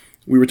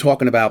 we were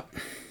talking about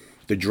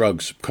the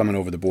drugs coming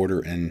over the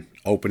border and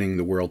opening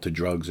the world to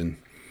drugs. And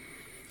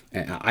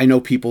I know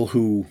people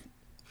who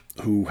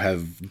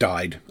have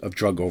died of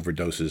drug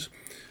overdoses.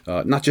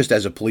 Not just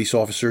as a police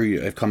officer.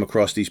 I've come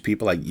across these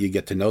people. Like, you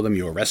get to know them.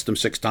 You arrest them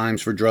 6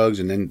 times for drugs,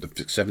 and then the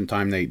 7th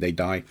time they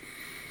die.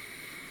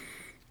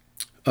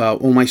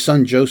 Well, my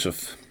son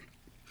Joseph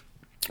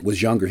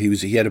was younger. He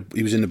was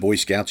in the Boy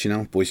Scouts, you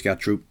know, Boy Scout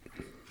troop,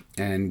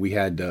 and we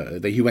had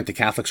he went to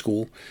Catholic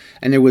school,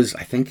 and there was,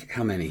 I think,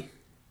 how many,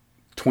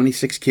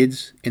 26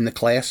 kids in the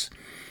class,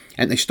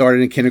 and they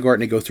started in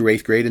kindergarten, they go through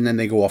 8th grade, and then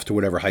they go off to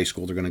whatever high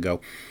school they're going to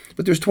go.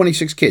 But there's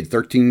 26 kids,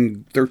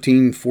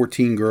 13,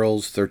 14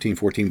 girls, 13,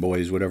 14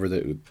 boys, whatever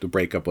the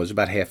breakup was,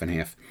 about half and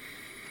half.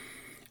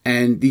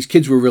 And these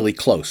kids were really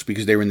close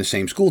because they were in the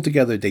same school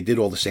together. They did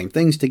all the same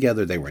things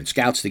together. They were in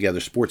scouts together,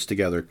 sports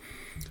together.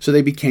 So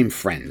they became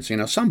friends. You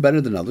know, some better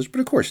than others,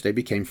 but of course they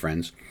became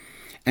friends.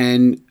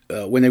 And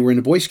when they were in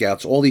the Boy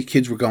Scouts, all these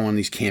kids were going on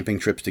these camping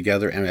trips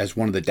together. And as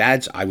one of the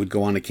dads, I would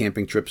go on the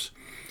camping trips.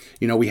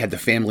 You know, we had the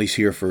families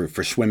here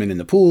for swimming in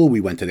the pool. We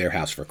went to their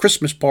house for a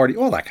Christmas party,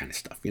 all that kind of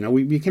stuff. You know,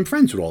 we became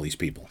friends with all these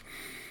people.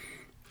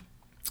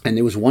 And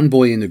there was one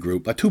boy in the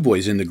group, 2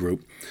 boys in the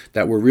group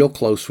that were real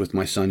close with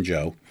my son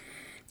Joe.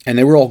 And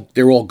they were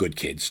all good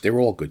kids. They were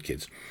all good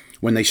kids.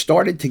 When they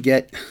started to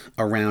get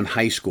around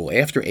high school,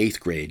 after 8th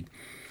grade,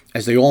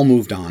 as they all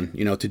moved on,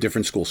 you know, to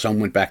different schools.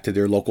 Some went back to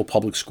their local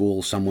public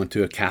school. Some went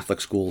to a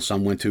Catholic school.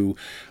 Some went to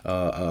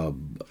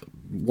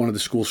one of the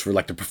schools for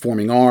like the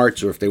performing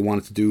arts, or if they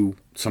wanted to do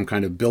some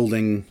kind of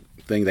building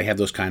thing. They have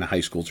those kind of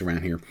high schools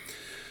around here.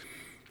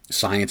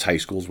 Science high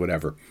schools,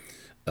 whatever.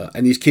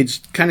 And these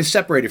kids kind of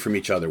separated from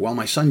each other. Well,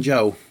 my son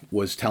Joe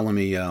was telling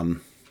me,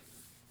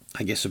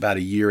 I guess about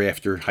a year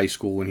after high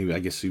school, when he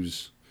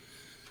was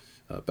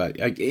about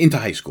into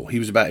high school. He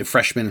was about a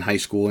freshman in high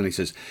school, and he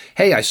says,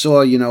 "Hey, I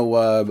saw, you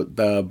know,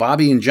 the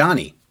Bobby and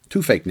Johnny."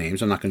 2 fake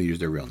names. I'm not going to use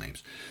their real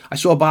names. I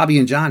saw Bobby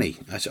and Johnny.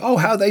 I said, "Oh,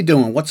 how they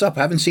doing? What's up?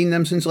 I haven't seen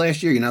them since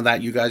last year. You know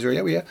that you guys are,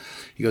 yeah."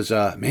 He goes,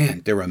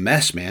 "Man, they're a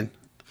mess, man."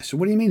 I said,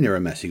 "What do you mean they're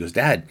a mess?" He goes,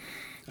 "Dad,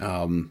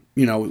 you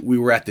know, we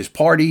were at this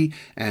party,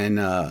 and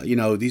you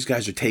know, these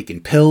guys are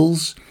taking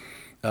pills.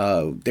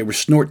 They were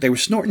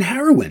snorting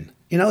heroin.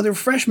 You know, they're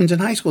freshmen in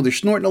high school. They're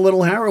snorting a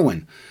little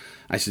heroin."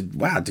 I said,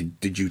 "Wow,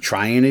 did you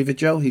try any of it,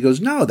 Joe?" He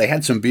goes, "No, they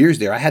had some beers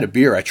there. I had a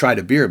beer. I tried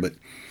a beer, but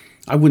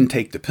I wouldn't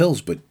take the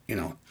pills. But, you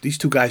know, these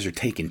 2 guys are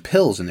taking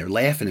pills, and they're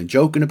laughing and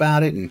joking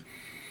about it, and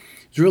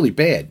it's really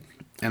bad."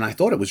 And I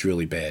thought it was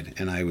really bad,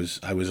 and I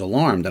was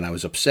alarmed, and I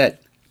was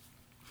upset.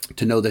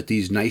 to know that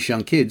these nice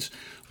young kids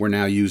were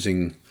now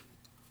using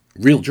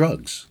real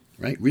drugs,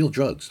 right? Real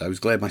drugs. I was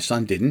glad my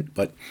son didn't,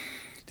 but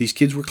these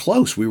kids were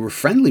close. We were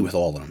friendly with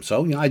all of them.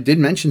 So, I did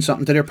mention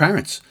something to their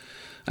parents.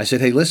 I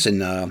said, hey,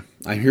 listen,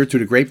 I hear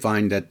through the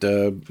grapevine that,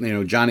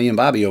 Johnny and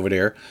Bobby over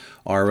there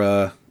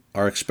are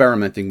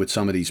experimenting with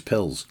some of these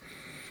pills.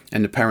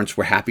 And the parents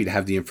were happy to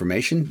have the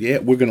information. Yeah,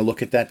 we're going to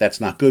look at that.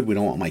 That's not good. We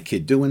don't want my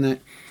kid doing that.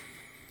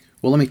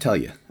 Well, let me tell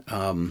you,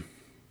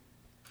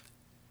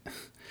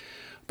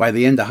 by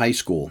the end of high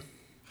school,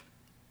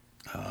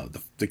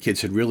 the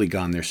kids had really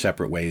gone their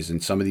separate ways,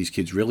 and some of these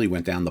kids really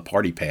went down the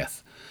party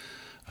path.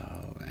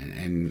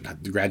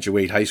 And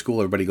graduate high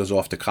school, everybody goes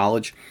off to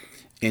college.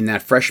 In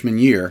that freshman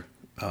year,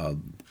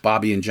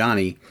 Bobby and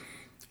Johnny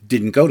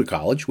didn't go to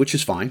college, which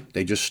is fine.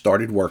 They just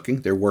started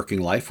working, their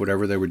working life,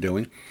 whatever they were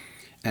doing.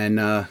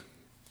 And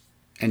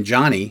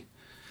Johnny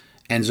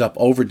ends up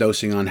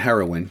overdosing on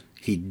heroin.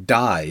 He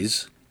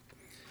dies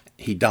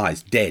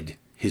dead.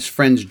 His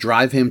friends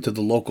drive him to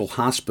the local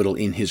hospital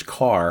in his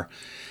car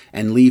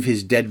and leave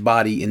his dead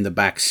body in the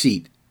back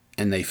seat,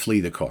 and they flee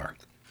the car.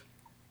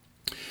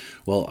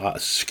 Well,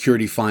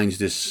 security finds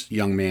this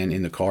young man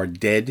in the car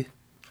dead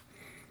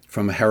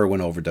from a heroin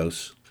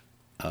overdose.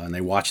 And they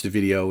watched the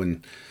video,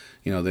 and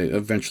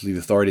eventually the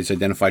authorities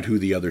identified who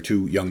the other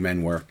two young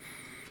men were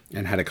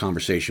and had a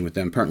conversation with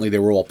them. Apparently they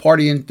were all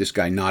partying. This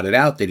guy nodded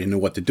out. They didn't know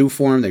what to do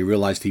for him. They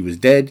realized he was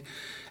dead,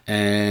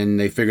 and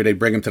they figured they'd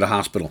bring him to the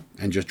hospital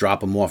and just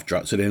drop him off,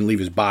 so they didn't leave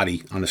his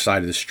body on the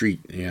side of the street,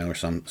 or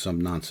some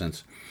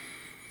nonsense.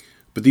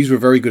 But these were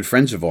very good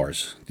friends of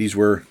ours. These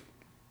were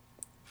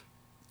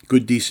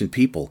good, decent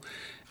people.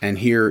 And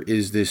here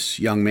is this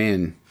young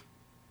man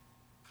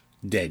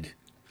dead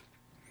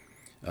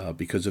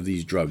because of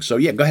these drugs. So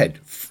yeah, go ahead.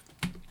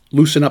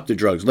 Loosen up the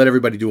drugs. Let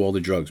everybody do all the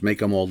drugs. Make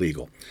them all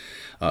legal.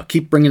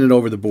 Keep bringing it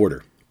over the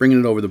border.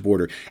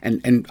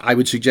 And I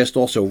would suggest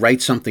also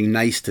write something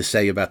nice to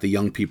say about the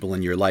young people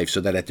in your life so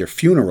that at their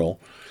funeral,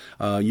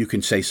 you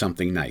can say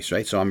something nice,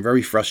 right? So I'm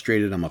very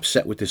frustrated. I'm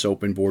upset with this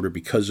open border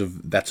because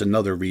of that's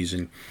another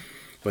reason.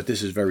 But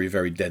this is very,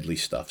 very deadly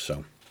stuff.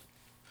 So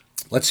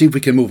let's see if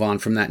we can move on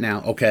from that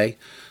now. Okay.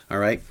 All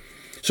right.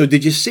 So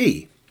did you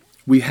see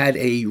we had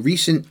a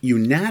recent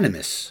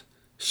unanimous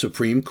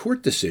Supreme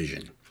Court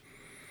decision?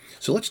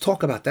 So let's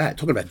talk about that.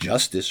 Talking about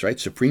justice, right?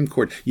 Supreme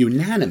Court,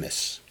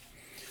 unanimous.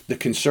 The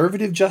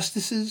conservative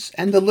justices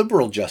and the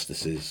liberal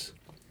justices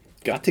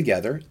got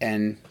together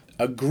and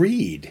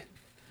agreed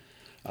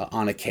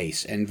on a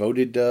case and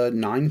voted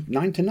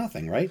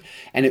 9-0, right?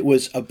 And it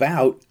was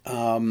about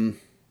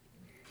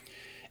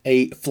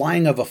a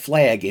flying of a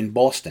flag in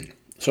Boston.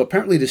 So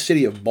apparently the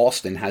city of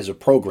Boston has a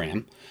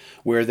program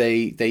where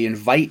they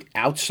invite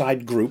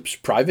outside groups,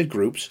 private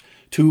groups,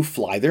 to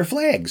fly their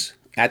flags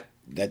at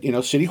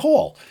City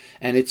Hall.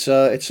 And it's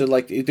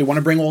like they want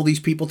to bring all these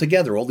people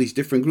together, all these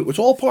different groups. It's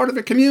all part of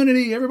the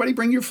community. Everybody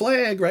bring your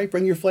flag, right?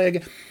 Bring your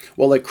flag.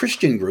 Well, a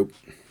Christian group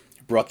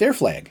brought their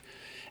flag,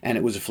 and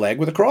it was a flag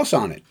with a cross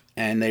on it.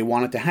 And they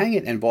wanted to hang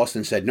it, and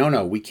Boston said,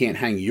 no, we can't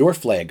hang your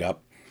flag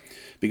up,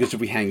 because if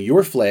we hang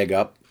your flag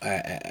up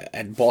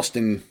at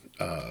Boston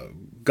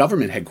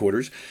government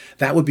headquarters,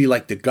 that would be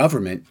like the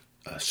government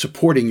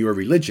supporting your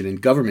religion,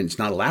 and government's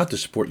not allowed to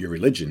support your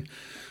religion.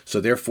 So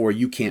therefore,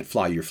 you can't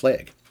fly your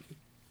flag.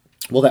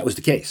 Well, that was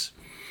the case.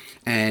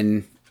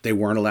 And they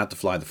weren't allowed to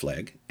fly the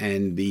flag.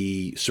 And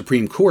the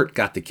Supreme Court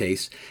got the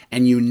case,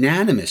 and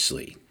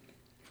unanimously,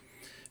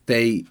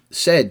 they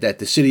said that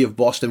the city of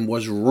Boston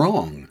was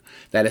wrong,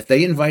 that if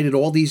they invited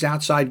all these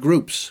outside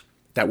groups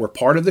that were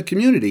part of the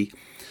community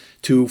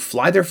to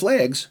fly their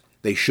flags,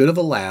 they should have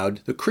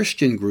allowed the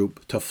Christian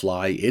group to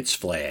fly its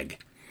flag.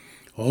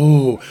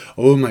 Oh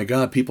my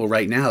God, people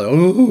right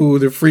now,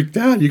 they're freaked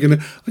out. You're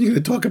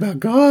gonna talk about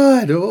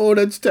God. Oh,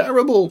 that's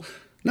terrible.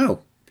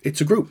 No,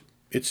 it's a group.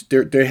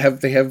 They have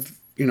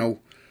the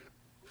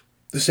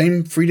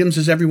same freedoms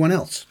as everyone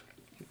else.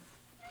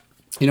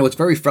 It's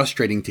very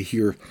frustrating to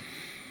hear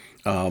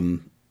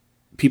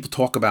people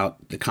talk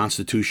about the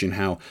Constitution,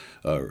 how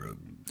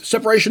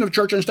separation of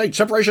church and state,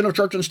 separation of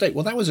church and state.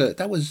 Well,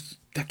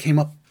 that came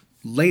up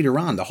later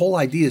on. The whole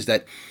idea is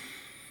that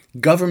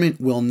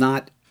government will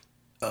not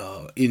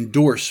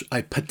endorse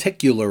a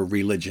particular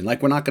religion.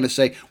 Like, we're not going to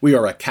say we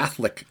are a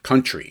Catholic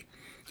country.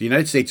 The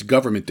United States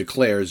government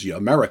declares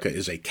America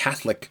is a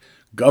Catholic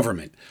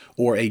government,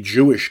 or a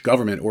Jewish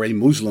government, or a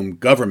Muslim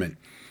government.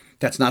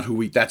 That's not who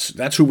we.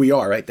 That's who we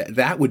are, right?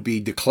 That would be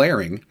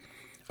declaring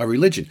a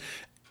religion,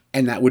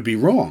 and that would be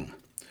wrong.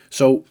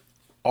 So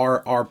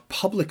our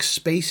public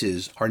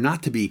spaces are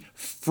not to be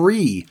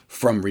free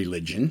from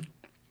religion,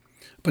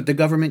 but the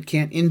government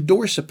can't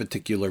endorse a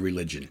particular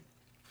religion.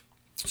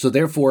 So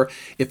therefore,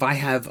 if I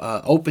have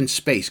open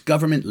space,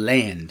 government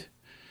land,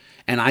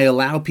 and I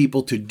allow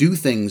people to do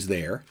things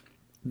there,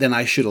 then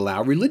I should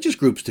allow religious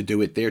groups to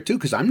do it there too,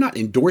 because I'm not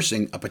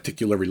endorsing a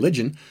particular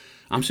religion.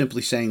 I'm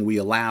simply saying we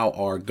allow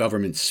our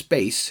government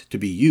space to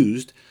be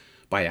used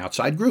by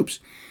outside groups.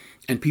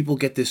 And people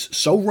get this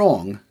so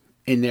wrong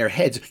in their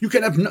heads. You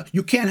can't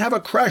have a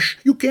creche.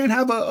 You can't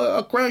have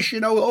a creche,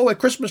 at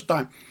Christmas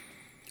time.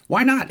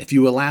 Why not? If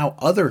you allow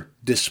other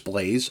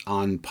displays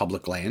on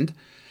public land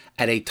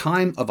at a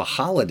time of a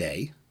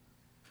holiday,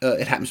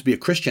 it happens to be a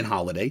Christian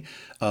holiday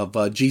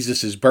of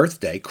Jesus'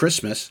 birthday,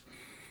 Christmas,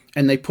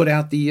 and they put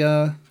out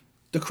the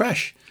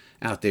creche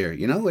out there.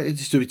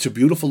 It's a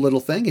beautiful little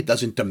thing. It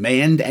doesn't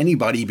demand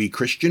anybody be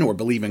Christian or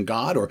believe in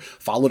God or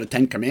follow the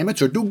 10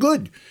 Commandments or do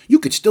good. You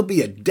could still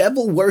be a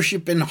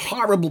devil-worshipping,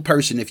 horrible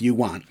person if you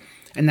want,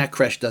 and that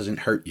creche doesn't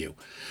hurt you.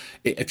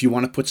 If you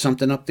want to put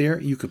something up there,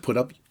 you could put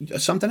up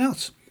something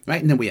else,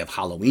 right? And then we have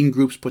Halloween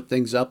groups put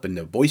things up, and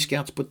the Boy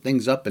Scouts put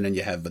things up, and then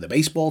you have the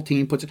baseball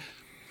team puts it.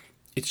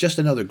 It's just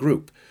another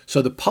group.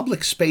 So the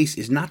public space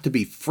is not to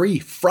be free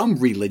from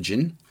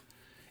religion.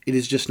 It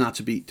is just not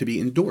to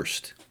be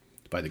endorsed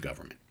by the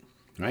government,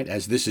 right?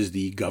 As this is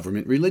the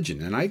government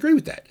religion. And I agree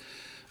with that.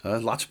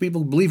 Lots of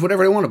people believe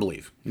whatever they want to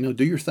believe.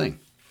 Do your thing.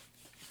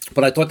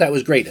 But I thought that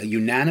was great. A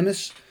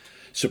unanimous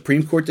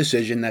Supreme Court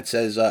decision that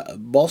says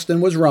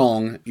Boston was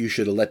wrong. You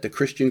should have let the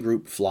Christian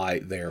group fly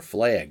their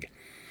flag.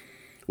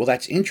 Well,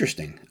 that's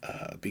interesting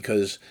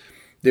because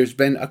there's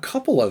been a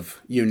couple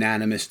of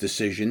unanimous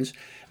decisions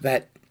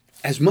that,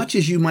 as much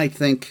as you might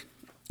think,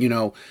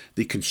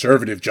 the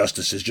conservative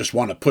justices just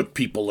want to put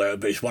people there,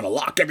 they just want to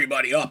lock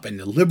everybody up, and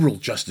the liberal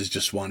justices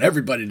just want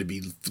everybody to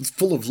be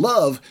full of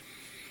love,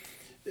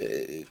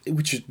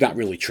 which is not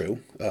really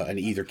true in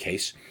either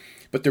case.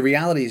 But the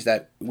reality is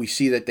that we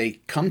see that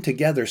they come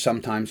together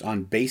sometimes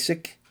on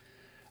basic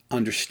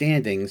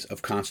understandings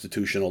of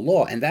constitutional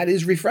law, and that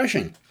is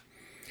refreshing.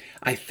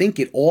 I think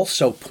it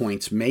also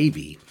points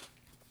maybe,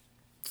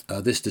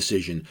 this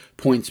decision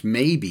points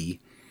maybe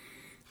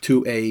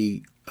to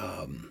a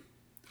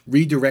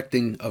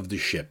redirecting of the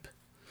ship,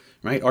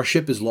 right? Our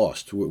ship is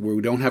lost.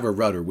 We don't have a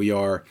rudder. We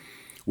are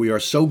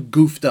so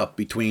goofed up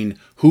between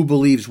who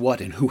believes what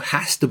and who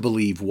has to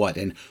believe what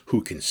and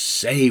who can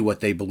say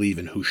what they believe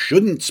and who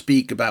shouldn't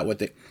speak about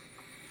what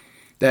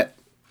that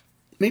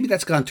maybe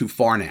that's gone too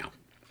far now.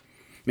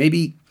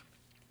 Maybe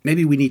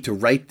we need to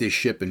right this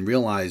ship and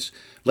realize,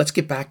 let's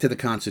get back to the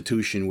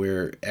Constitution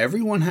where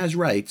everyone has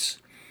rights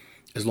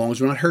as long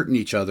as we're not hurting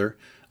each other.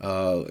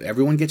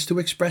 Everyone gets to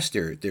express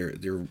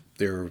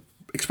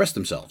express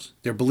themselves,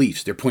 their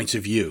beliefs, their points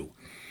of view.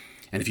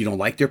 And if you don't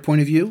like their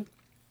point of view,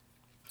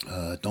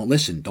 don't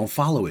listen, don't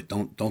follow it,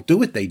 don't do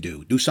what they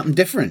do. Do something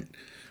different,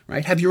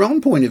 right? Have your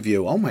own point of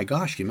view. Oh my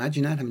gosh, can you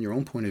imagine that, having your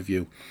own point of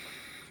view?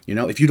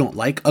 If you don't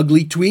like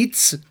ugly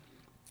tweets,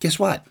 guess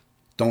what?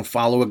 Don't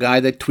follow a guy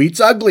that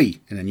tweets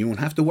ugly, and then you won't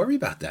have to worry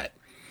about that,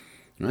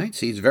 right?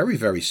 See, it's very,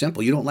 very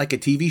simple. You don't like a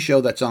TV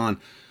show that's on,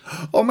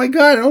 oh my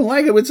God, I don't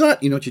like it, what's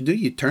up? You know what you do?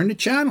 You turn the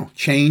channel,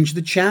 change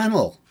the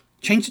channel,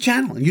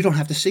 and you don't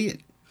have to see it,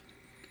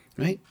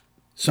 right?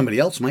 Somebody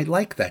else might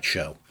like that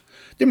show.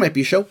 There might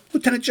be a show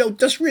Lieutenant Joe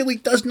really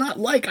does not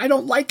like. I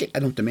don't like it. I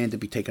don't demand it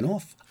be taken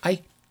off.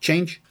 I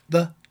change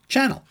the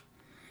channel,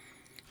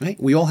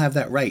 right? We all have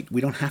that right.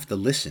 We don't have to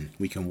listen.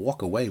 We can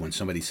walk away when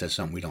somebody says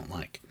something we don't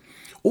like.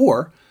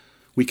 Or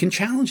we can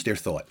challenge their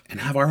thought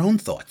and have our own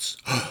thoughts.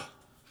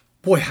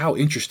 Boy, how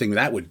interesting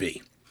that would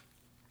be.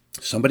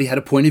 Somebody had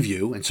a point of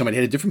view and somebody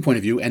had a different point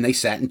of view, and they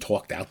sat and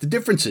talked out the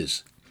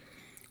differences.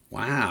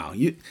 Wow,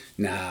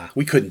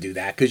 we couldn't do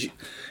that because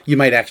you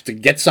might actually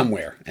get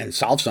somewhere and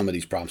solve some of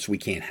these problems. We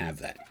can't have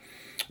that.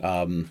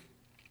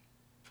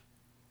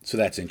 So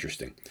that's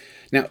interesting.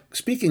 Now,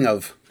 speaking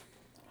of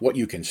what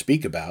you can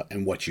speak about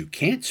and what you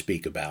can't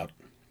speak about,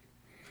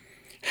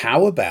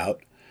 how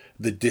about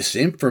the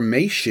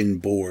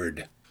disinformation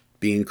board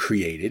being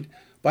created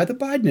by the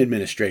Biden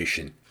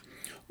administration?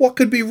 What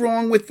could be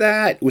wrong with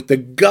that? With the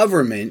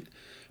government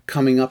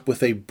coming up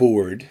with a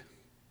board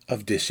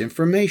of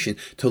disinformation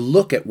to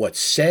look at what's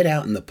said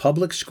out in the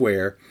public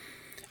square,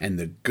 and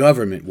the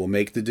government will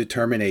make the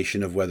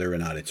determination of whether or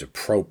not it's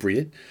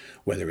appropriate,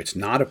 whether it's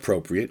not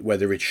appropriate,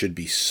 whether it should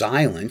be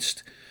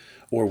silenced,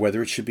 or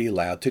whether it should be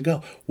allowed to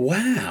go.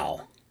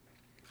 Wow.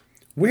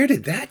 Where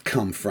did that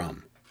come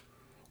from?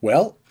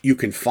 Well, you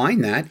can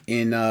find that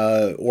in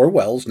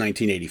Orwell's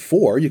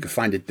 1984. You can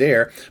find it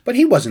there, but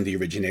he wasn't the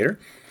originator.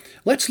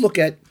 Let's look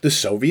at the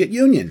Soviet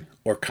Union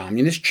or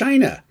Communist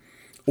China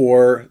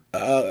or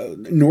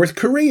North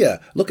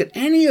Korea. Look at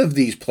any of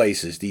these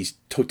places, these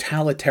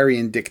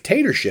totalitarian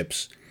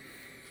dictatorships,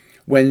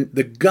 when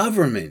the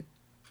government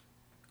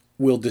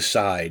will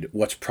decide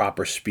what's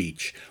proper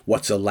speech,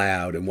 what's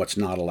allowed and what's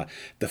not allowed.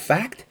 The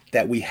fact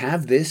that we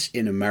have this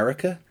in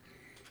America,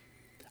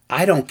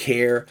 I don't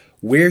care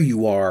where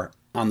you are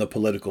on the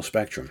political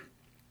spectrum.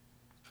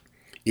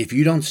 If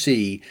you don't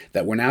see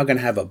that we're now going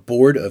to have a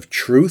board of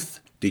truth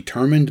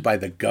determined by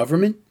the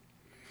government,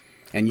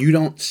 and you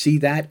don't see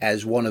that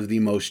as one of the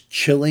most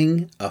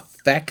chilling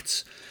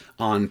effects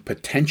on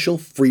potential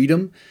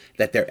freedom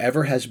that there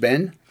ever has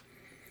been,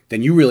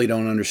 then you really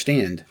don't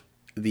understand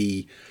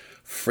the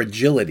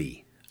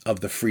fragility of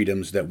the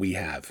freedoms that we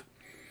have.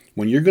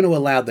 When you're going to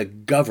allow the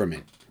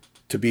government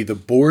to be the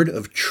board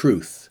of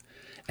truth,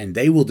 and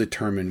they will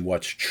determine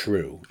what's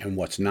true and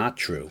what's not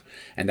true,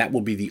 and that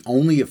will be the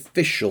only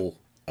official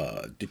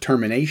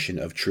determination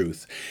of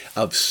truth,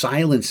 of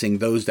silencing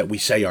those that we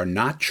say are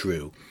not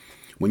true,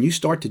 When you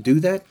start to do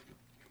that,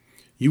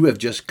 you have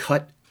just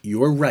cut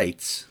your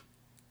rights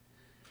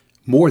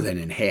more than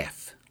in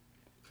half.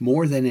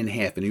 More than in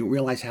half. And you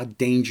realize how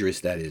dangerous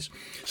that is.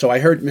 So I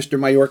heard Mr.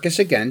 Mayorkas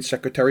again,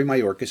 Secretary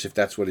Mayorkas, if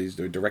that's what he's,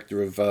 the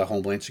Director of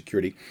Homeland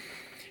Security.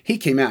 He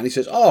came out and he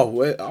says,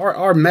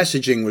 our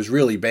messaging was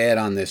really bad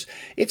on this.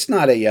 It's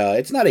not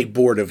a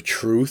board of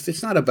truth.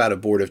 It's not about a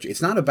board of truth.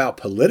 It's not about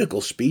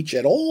political speech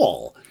at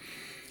all.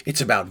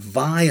 It's about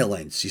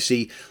violence. You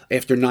see,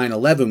 after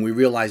 9/11, we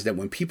realized that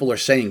when people are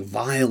saying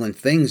violent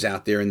things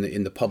out there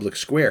in the public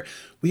square,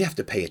 we have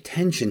to pay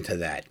attention to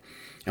that.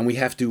 And we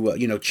have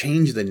to,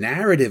 change the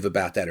narrative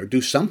about that or do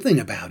something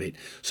about it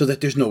so that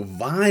there's no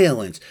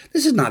violence.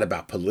 This is not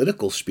about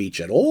political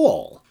speech at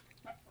all.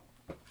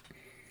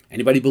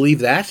 Anybody believe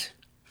that?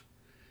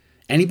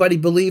 Anybody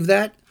believe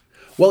that?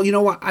 Well, you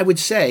know what? I would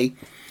say,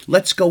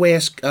 let's go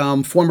ask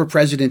former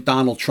President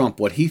Donald Trump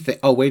what he thinks.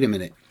 Oh, wait a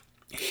minute.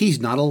 He's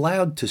not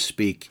allowed to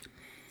speak.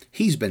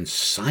 He's been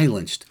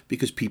silenced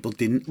because people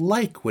didn't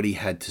like what he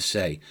had to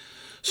say.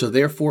 So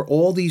therefore,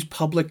 all these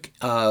public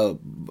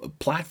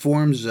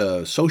platforms,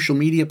 social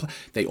media,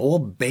 they all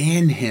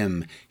ban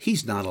him.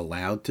 He's not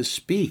allowed to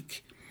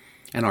speak.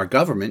 And our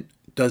government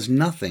does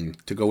nothing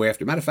to go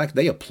after. Matter of fact,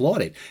 they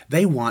applaud it.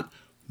 They want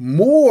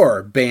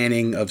more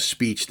banning of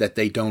speech that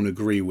they don't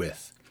agree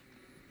with.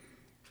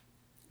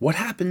 What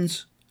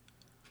happens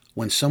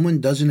when someone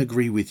doesn't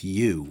agree with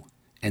you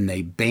and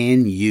they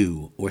ban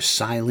you or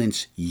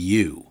silence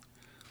you?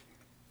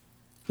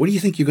 What do you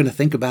think you're going to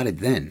think about it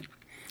then?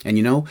 And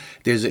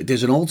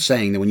there's an old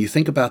saying that when you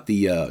think about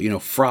the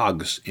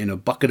frogs in a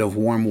bucket of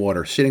warm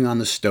water sitting on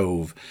the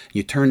stove,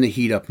 you turn the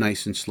heat up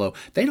nice and slow,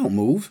 they don't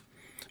move.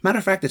 Matter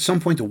of fact, at some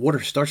point the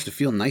water starts to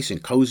feel nice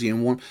and cozy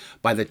and warm.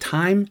 By the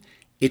time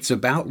it's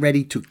about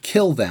ready to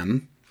kill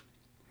them,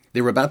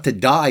 they're about to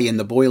die in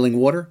the boiling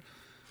water,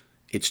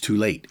 it's too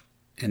late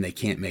and they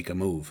can't make a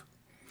move.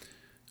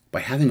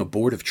 By having a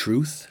board of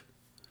truth,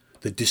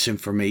 the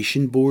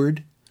disinformation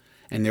board,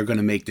 and they're going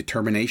to make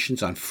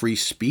determinations on free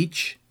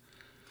speech,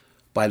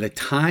 by the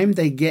time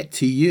they get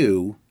to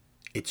you,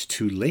 it's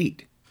too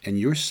late and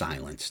you're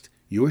silenced.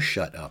 You're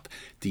shut up.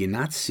 Do you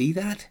not see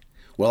that?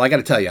 Well, I got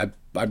to tell you,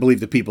 I believe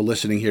the people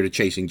listening here to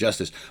Chasing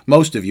Justice,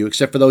 most of you,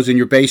 except for those in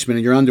your basement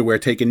in your underwear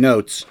taking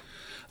notes,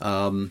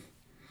 I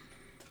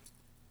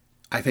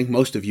think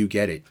most of you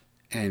get it.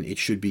 And it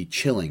should be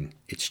chilling.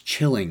 It's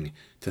chilling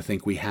to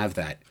think we have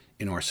that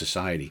in our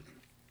society.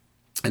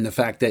 And the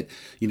fact that,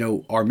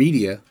 our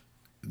media,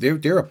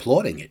 they're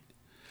applauding it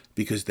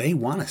because they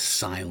want to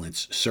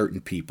silence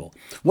certain people.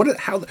 Look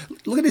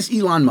at this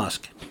Elon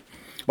Musk.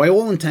 By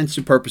all intents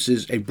and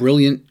purposes, a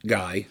brilliant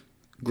guy,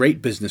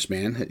 great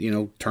businessman,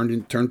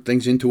 turned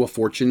things into a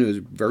fortune. He was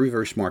a very,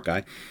 very smart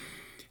guy.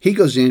 He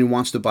goes in and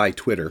wants to buy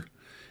Twitter.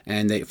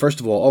 And they, first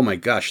of all, oh my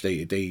gosh,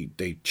 they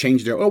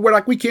changed we're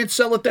like, we can't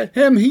sell it to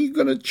him. He's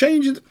going to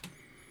change it.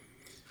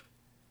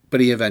 But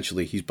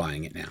he's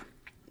buying it now.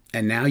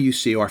 And now you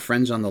see our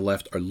friends on the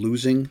left are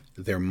losing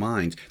their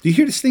minds. Do you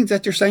hear these things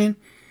that they're saying?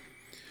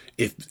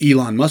 If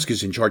Elon Musk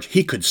is in charge,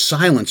 he could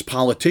silence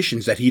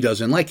politicians that he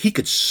doesn't like. He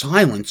could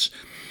silence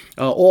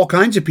all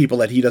kinds of people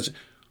that he doesn't.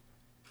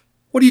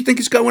 What do you think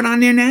is going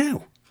on there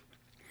now?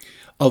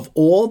 Of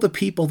all the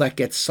people that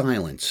get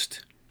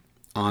silenced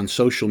on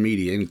social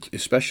media, and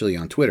especially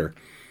on Twitter,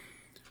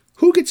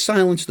 who gets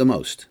silenced the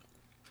most?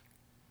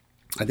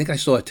 I think I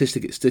saw a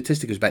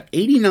statistic is about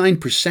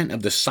 89%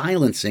 of the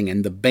silencing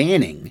and the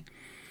banning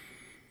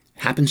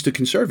happens to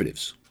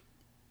conservatives,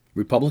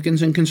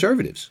 Republicans and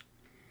conservatives.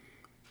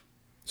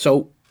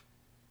 So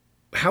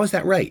how is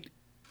that right?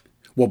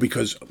 Well,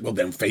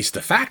 then face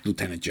the fact,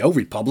 Lieutenant Joe,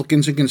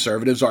 Republicans and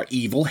conservatives are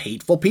evil,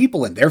 hateful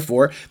people, and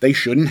therefore they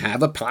shouldn't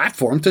have a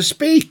platform to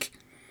speak.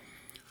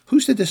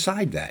 Who's to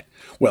decide that?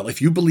 Well,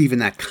 if you believe in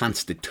that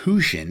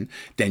Constitution,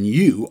 then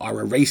you are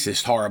a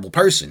racist, horrible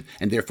person,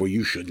 and therefore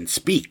you shouldn't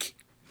speak.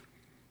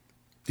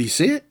 Do you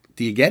see it?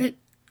 Do you get it?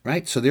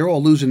 Right? So they're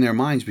all losing their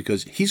minds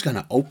because he's going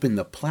to open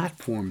the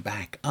platform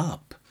back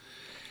up,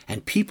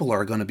 and people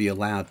are going to be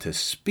allowed to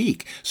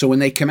speak. So when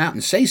they come out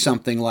and say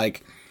something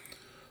like,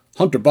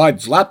 Hunter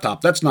Biden's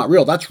laptop, that's not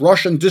real. That's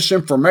Russian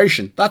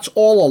disinformation. That's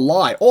all a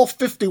lie. All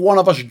 51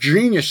 of us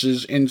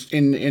geniuses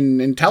in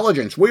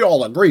intelligence, we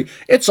all agree.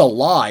 It's a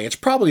lie. It's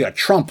probably a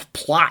Trump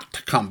plot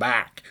to come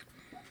back.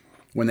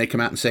 When they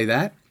come out and say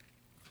that,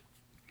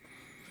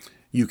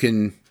 you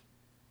can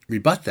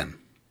rebut them.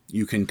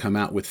 You can come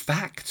out with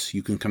facts.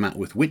 You can come out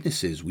with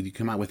witnesses. You can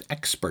come out with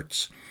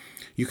experts.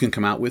 You can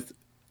come out with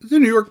the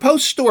New York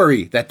Post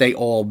story that they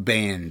all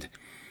banned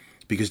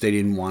because they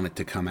didn't want it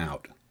to come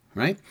out.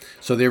 Right?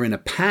 So they're in a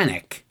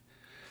panic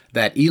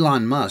that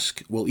Elon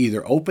Musk will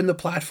either open the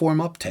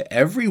platform up to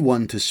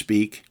everyone to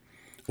speak,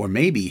 or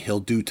maybe he'll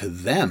do to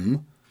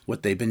them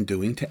what they've been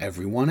doing to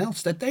everyone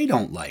else that they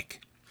don't like.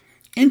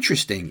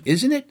 Interesting,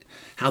 isn't it?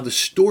 How the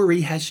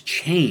story has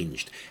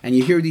changed. And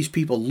you hear these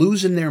people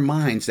losing their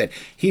minds that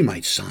he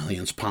might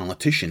silence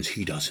politicians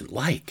he doesn't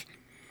like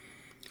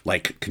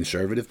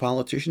conservative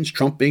politicians,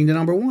 Trump being the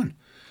number one.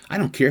 I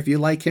don't care if you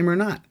like him or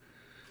not.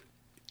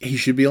 He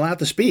should be allowed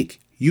to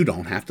speak. you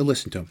don't have to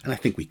listen to them. And I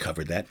think we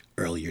covered that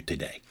earlier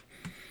today.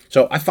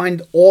 So I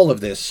find all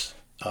of this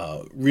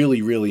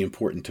really, really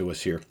important to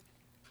us here.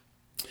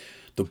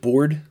 The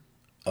Board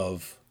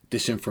of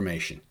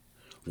Disinformation.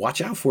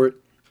 Watch out for it,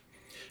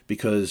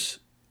 because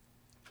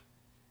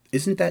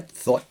isn't that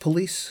thought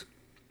police?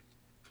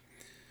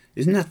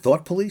 Isn't that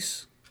thought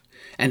police?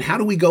 And how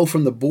do we go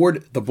from the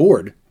board of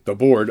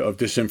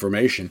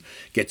disinformation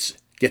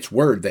gets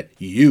word that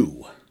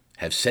you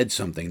have said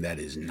something that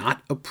is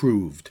not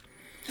approved?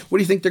 What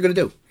do you think they're going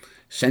to do?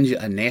 Send you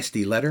a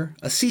nasty letter,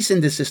 a cease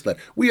and desist letter.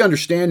 We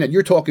understand that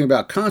you're talking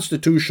about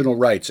constitutional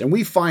rights, and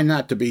we find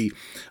that to be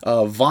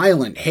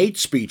violent hate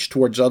speech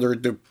towards other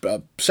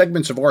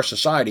segments of our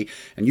society,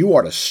 and you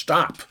ought to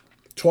stop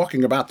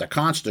talking about the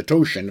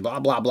Constitution, blah,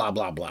 blah, blah,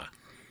 blah, blah.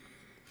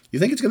 You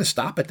think it's going to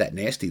stop at that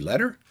nasty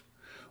letter?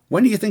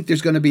 When do you think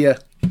there's going to be a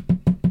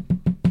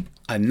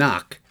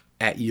knock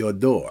at your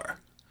door?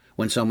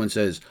 When someone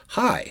says,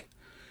 hi,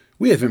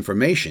 we have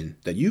information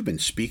that you've been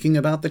speaking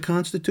about the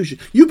Constitution.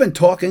 You've been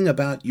talking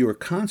about your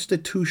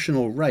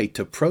constitutional right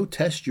to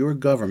protest your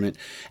government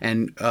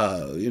and,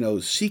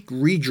 seek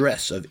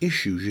redress of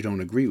issues you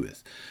don't agree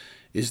with.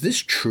 Is this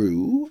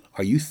true?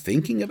 Are you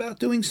thinking about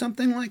doing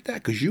something like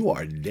that? Because you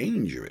are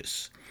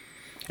dangerous.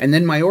 And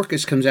then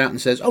Mayorkas comes out and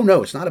says, oh,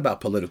 no, it's not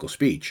about political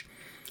speech.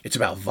 It's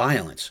about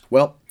violence.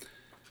 Well,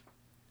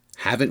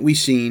 haven't we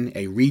seen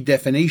a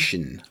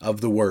redefinition of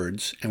the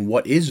words and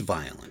what is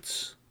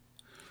violence?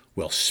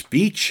 Well,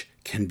 speech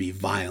can be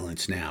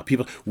violence now.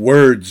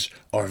 Words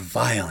are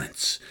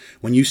violence.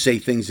 When you say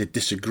things that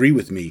disagree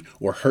with me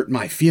or hurt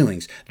my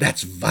feelings,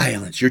 that's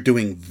violence. You're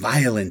doing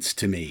violence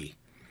to me.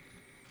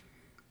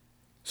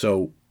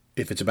 So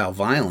if it's about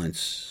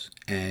violence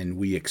and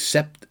we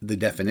accept the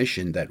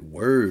definition that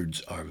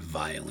words are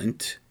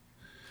violent,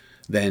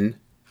 then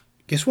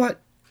guess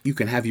what? You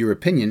can have your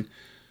opinion,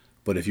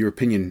 but if your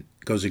opinion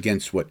goes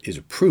against what is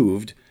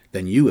approved,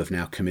 then you have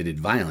now committed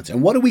violence.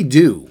 And what do we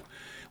do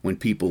when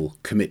people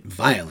commit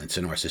violence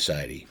in our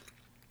society?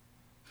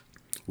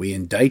 We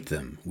indict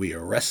them, we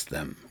arrest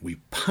them, we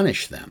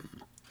punish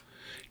them.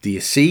 Do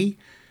you see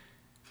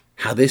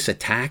how this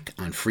attack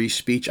on free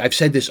speech, I've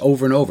said this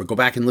over and over, go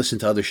back and listen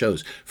to other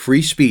shows.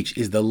 Free speech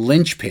is the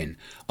linchpin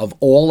of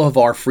all of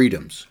our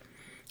freedoms.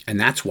 And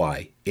that's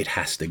why it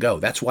has to go.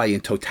 That's why in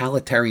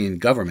totalitarian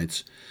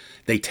governments,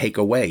 they take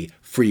away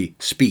free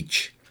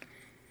speech,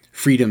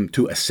 freedom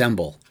to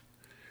assemble,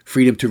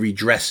 freedom to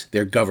redress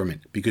their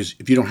government. Because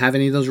if you don't have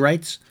any of those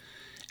rights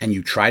and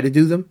you try to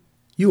do them,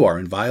 you are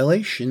in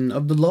violation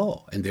of the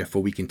law. And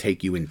therefore we can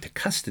take you into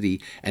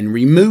custody and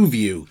remove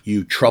you,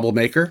 you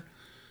troublemaker.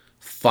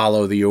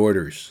 Follow the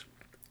orders.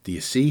 Do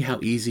you see how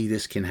easy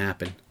this can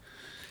happen?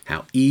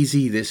 How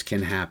easy this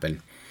can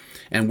happen.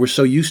 And we're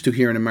so used to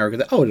here in America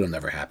that, oh, it'll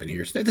never happen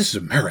here. This is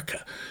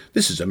America.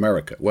 This is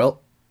America.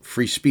 Well,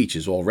 free speech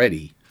is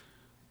already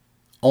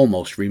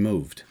almost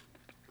removed.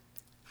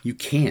 You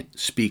can't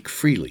speak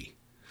freely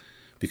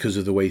because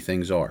of the way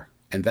things are.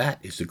 And that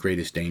is the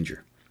greatest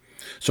danger.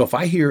 So if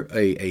I hear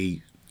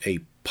a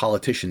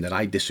politician that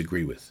I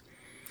disagree with,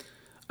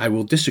 I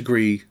will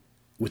disagree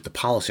with the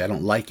policy. I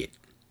don't like it.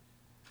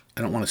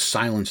 I don't want to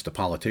silence the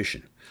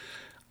politician.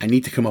 I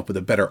need to come up with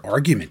a better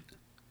argument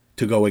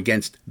to go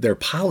against their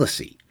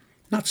policy,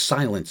 not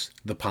silence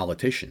the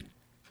politician.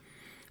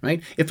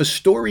 Right? If a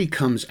story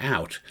comes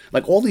out,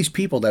 like all these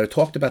people that have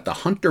talked about the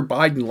Hunter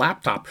Biden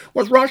laptop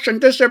was Russian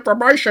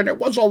disinformation, it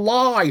was a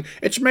lie,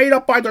 it's made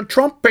up by the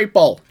Trump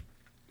people.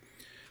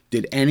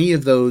 Did any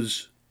of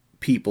those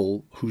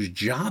people whose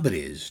job it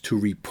is to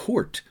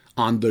report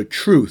on the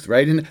truth,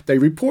 right? And they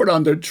report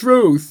on the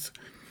truth.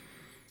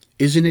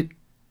 Isn't it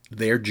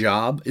their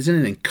job?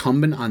 Isn't it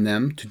incumbent on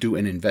them to do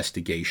an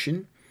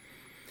investigation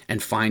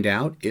and find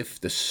out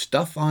if the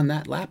stuff on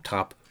that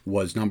laptop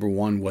was, number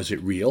one, was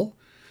it real?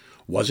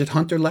 Was it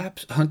Hunter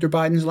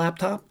Biden's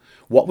laptop?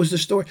 What was the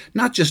story?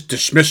 Not just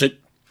dismiss it.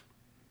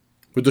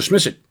 We'll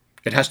dismiss it.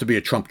 It has to be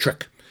a Trump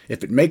trick.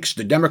 If it makes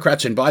the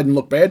Democrats and Biden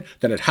look bad,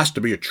 then it has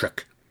to be a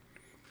trick.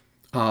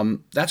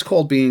 That's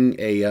called being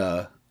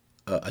a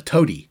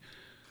toady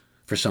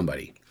for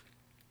somebody.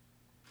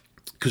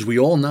 Because we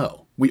all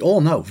know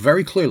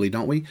very clearly,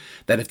 don't we,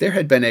 that if there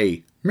had been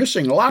a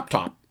missing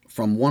laptop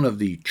from one of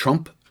the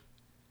Trump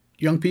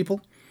young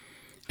people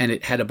and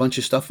it had a bunch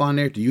of stuff on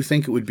there, do you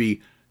think it would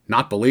be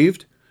not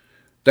believed?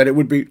 That it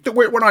would be,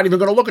 we're not even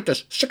going to look at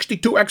this.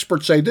 62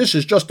 experts say this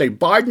is just a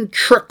Biden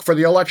trick for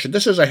the election.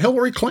 This is a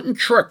Hillary Clinton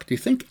trick. Do you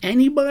think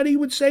anybody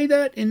would say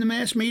that in the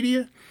mass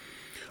media?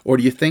 Or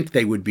do you think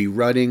they would be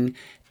running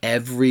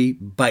every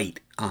byte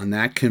on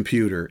that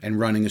computer and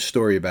running a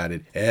story about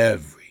it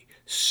every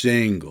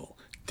single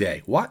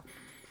day? What?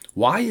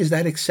 Why is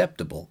that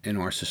acceptable in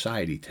our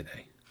society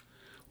today?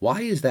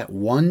 Why is that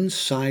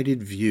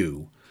one-sided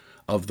view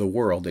of the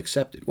world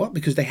accepted? Well,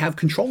 because they have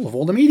control of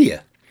all the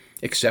media,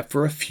 except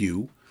for a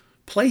few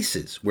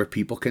places where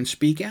people can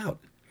speak out.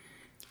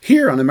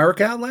 Here on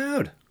America Out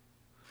Loud.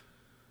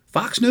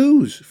 Fox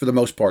News, for the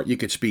most part, you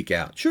could speak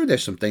out. Sure,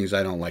 there's some things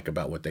I don't like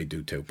about what they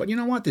do too. But you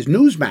know what? There's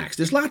Newsmax.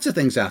 There's lots of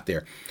things out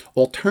there.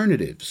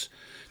 Alternatives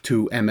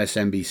to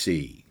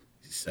MSNBC,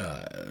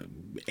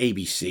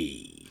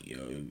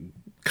 ABC,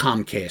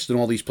 Comcast, and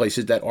all these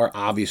places that are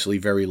obviously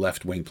very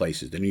left-wing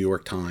places, the New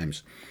York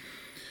Times.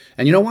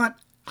 And you know what?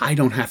 I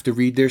don't have to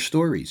read their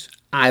stories.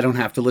 I don't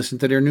have to listen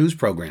to their news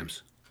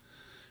programs.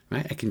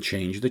 Right? I can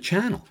change the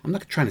channel. I'm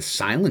not trying to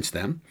silence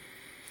them.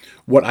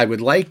 What I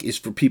would like is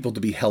for people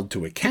to be held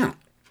to account.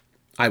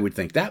 I would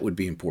think that would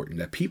be important,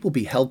 that people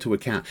be held to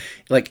account.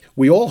 Like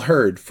we all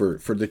heard for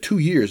the 2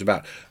 years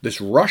about this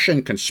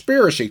Russian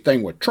conspiracy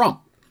thing with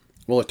Trump.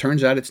 Well, it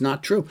turns out it's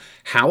not true.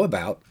 How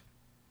about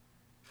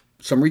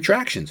some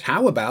retractions?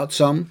 How about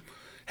some,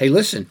 hey,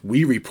 listen,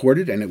 we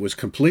reported and it was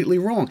completely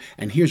wrong.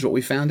 And here's what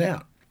we found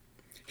out.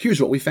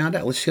 Here's what we found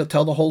out. Let's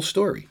tell the whole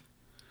story.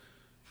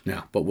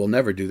 No, but we'll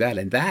never do that.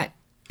 And that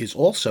is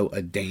also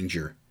a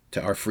danger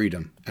to our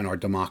freedom and our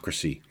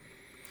democracy.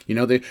 You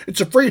know,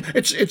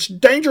 it's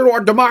danger to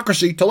our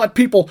democracy to let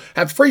people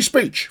have free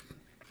speech.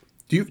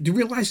 Do you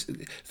realize?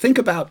 Think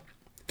about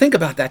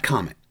that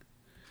comment.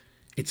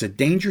 It's a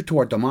danger to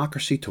our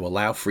democracy to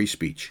allow free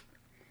speech.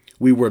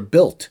 We were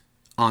built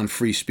on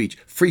free speech.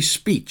 Free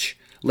speech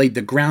laid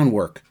the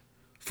groundwork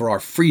for our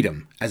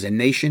freedom as a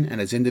nation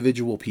and as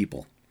individual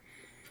people.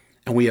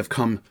 And we have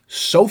come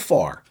so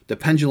far, the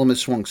pendulum has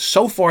swung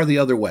so far the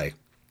other way,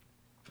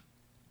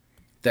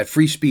 that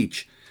free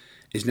speech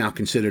is now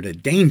considered a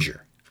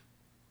danger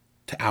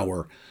to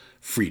our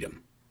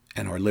freedom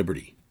and our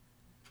liberty.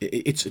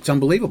 It's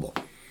unbelievable.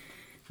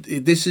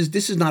 This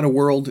is not a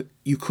world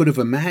you could have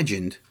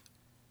imagined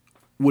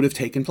would have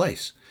taken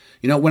place.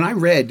 You know, when I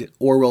read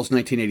Orwell's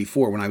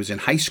 1984 when I was in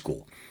high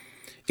school,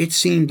 it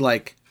seemed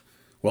like,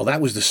 well,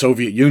 that was the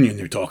Soviet Union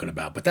they're talking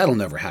about, but that'll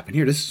never happen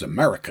here. This is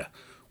America.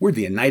 We're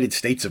the United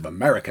States of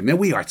America. Man,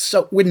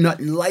 we're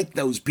nothing like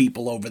those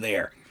people over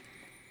there.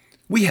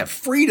 We have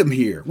freedom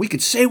here. We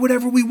could say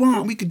whatever we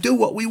want. We could do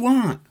what we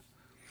want.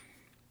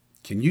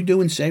 Can you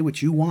do and say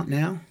what you want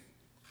now?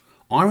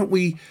 Aren't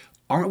we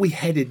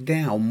headed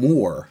now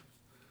more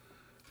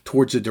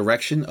towards the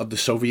direction of the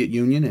Soviet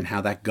Union and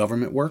how that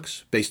government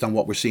works based on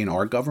what we're seeing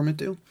our government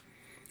do?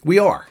 We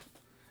are.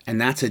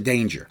 And that's a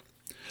danger.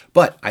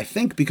 But I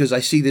think because I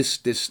see this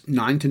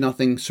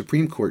 9-0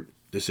 Supreme Court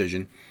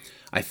decision,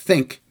 I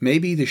think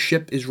maybe the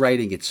ship is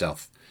righting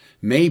itself.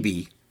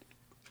 Maybe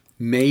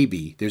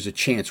there's a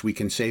chance we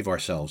can save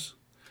ourselves.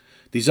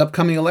 These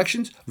upcoming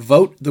elections,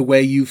 vote the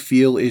way you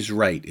feel is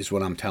right, is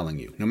what I'm telling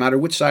you. No matter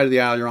which side of the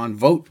aisle you're on,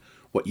 vote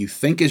what you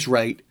think is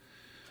right,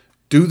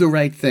 do the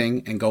right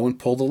thing, and go and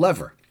pull the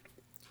lever.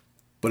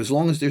 But as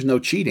long as there's no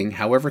cheating,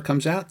 however it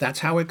comes out, that's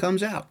how it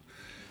comes out.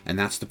 And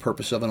that's the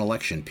purpose of an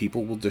election.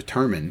 People will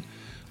determine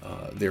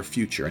their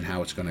future and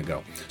how it's going to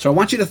go. So I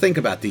want you to think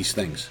about these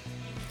things.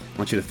 I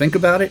want you to think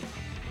about it,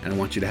 and I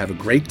want you to have a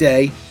great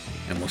day,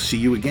 and we'll see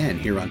you again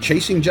here on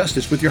Chasing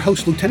Justice with your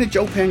host, Lieutenant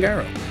Joe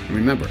Pangaro. And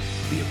remember,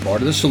 be a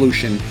part of the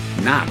solution,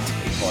 not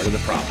a part of the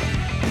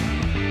problem.